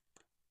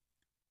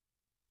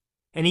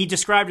 And he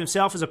described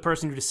himself as a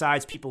person who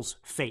decides people's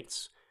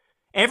fates.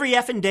 Every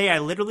effing day, I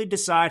literally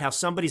decide how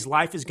somebody's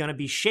life is going to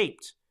be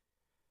shaped.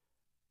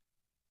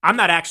 I'm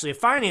not actually a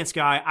finance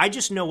guy. I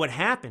just know what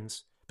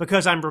happens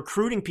because I'm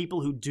recruiting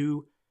people who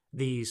do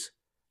these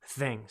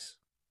things.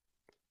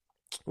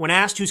 When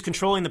asked who's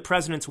controlling the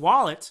president's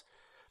wallet,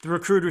 the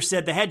recruiter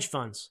said the hedge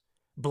funds,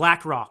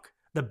 BlackRock,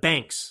 the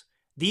banks.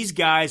 These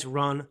guys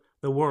run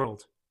the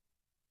world.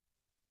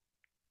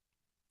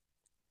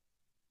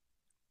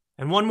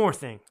 And one more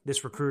thing,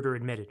 this recruiter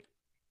admitted.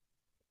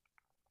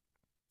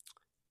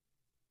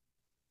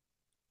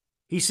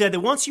 He said that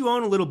once you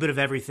own a little bit of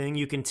everything,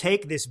 you can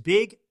take this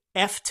big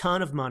F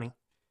ton of money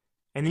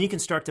and then you can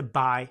start to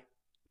buy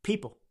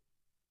people.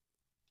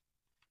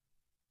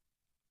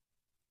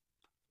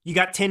 You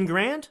got 10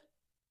 grand?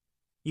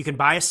 You can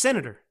buy a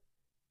senator.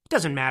 It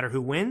doesn't matter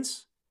who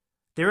wins.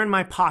 They're in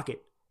my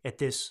pocket at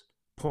this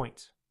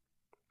point.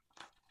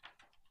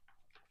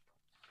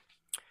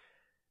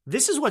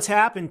 This is what's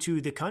happened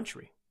to the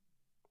country.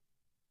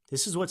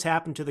 This is what's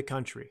happened to the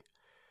country.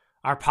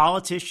 Our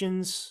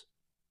politicians,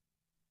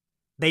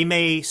 they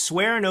may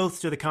swear an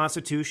oath to the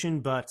Constitution,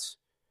 but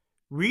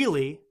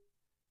really,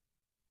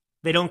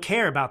 they don't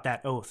care about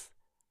that oath.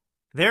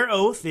 Their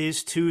oath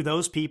is to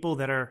those people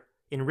that are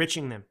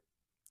enriching them.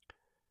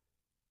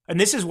 And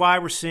this is why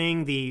we're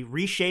seeing the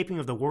reshaping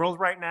of the world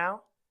right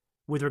now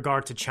with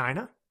regard to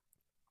China.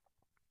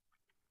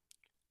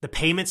 The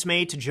payments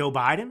made to Joe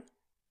Biden,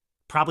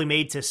 probably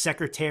made to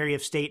Secretary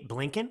of State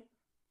Blinken.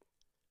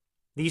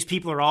 These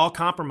people are all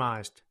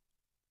compromised.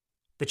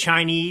 The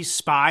Chinese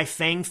spy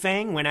Fang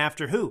Fang went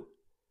after who?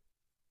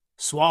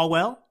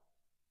 Swalwell?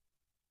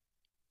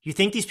 You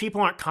think these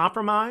people aren't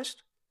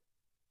compromised?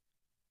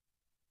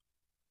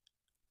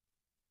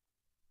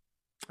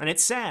 And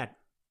it's sad.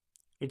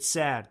 It's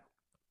sad.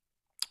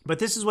 But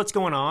this is what's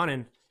going on.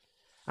 And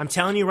I'm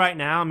telling you right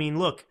now,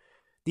 look,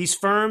 these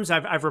firms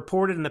I've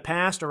reported in the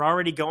past are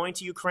already going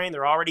to Ukraine.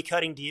 They're already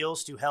cutting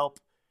deals to help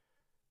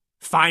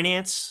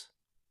finance,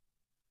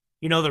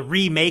 the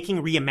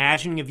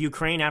reimagining of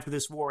Ukraine after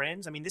this war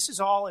ends. This is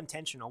all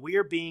intentional. We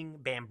are being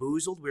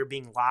bamboozled. We're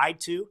being lied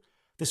to.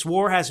 This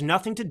war has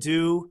nothing to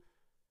do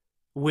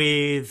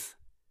with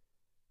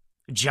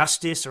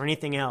justice or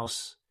anything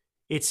else.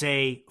 It's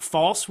a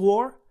false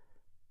war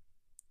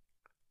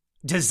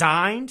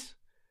designed.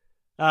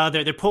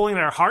 They're pulling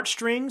at our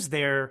heartstrings.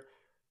 They're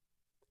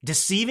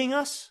deceiving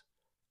us.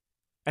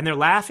 And they're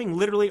laughing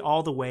literally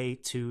all the way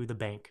to the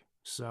bank.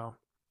 So,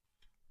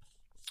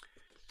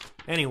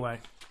 anyway.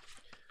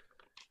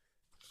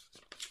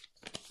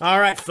 All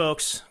right,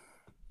 folks.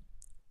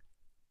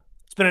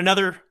 It's been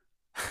another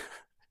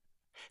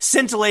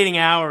scintillating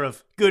hour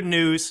of good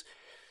news.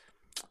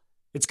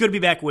 It's good to be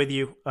back with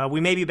you. We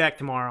may be back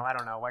tomorrow. I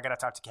don't know. I got to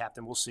talk to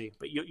Captain. We'll see.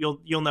 But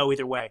you'll know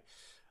either way.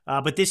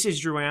 But this is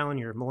Drew Allen,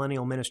 your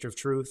Millennial Minister of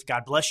Truth.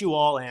 God bless you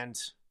all, and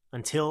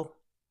until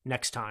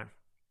next time.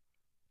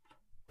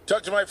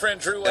 Talk to my friend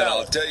Drew And I'll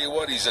Allen, tell you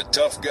what, he's a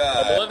tough a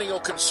guy. millennial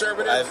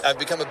conservative. I've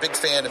become a big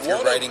fan of your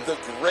one writing. of the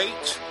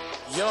great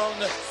young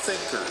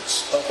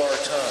thinkers of our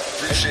time.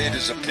 Appreciate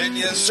his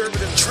opinions.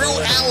 Conservative Drew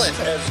Allen.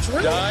 as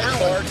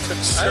die-hard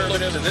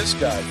conservative. I look to this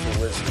guy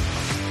for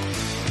wisdom.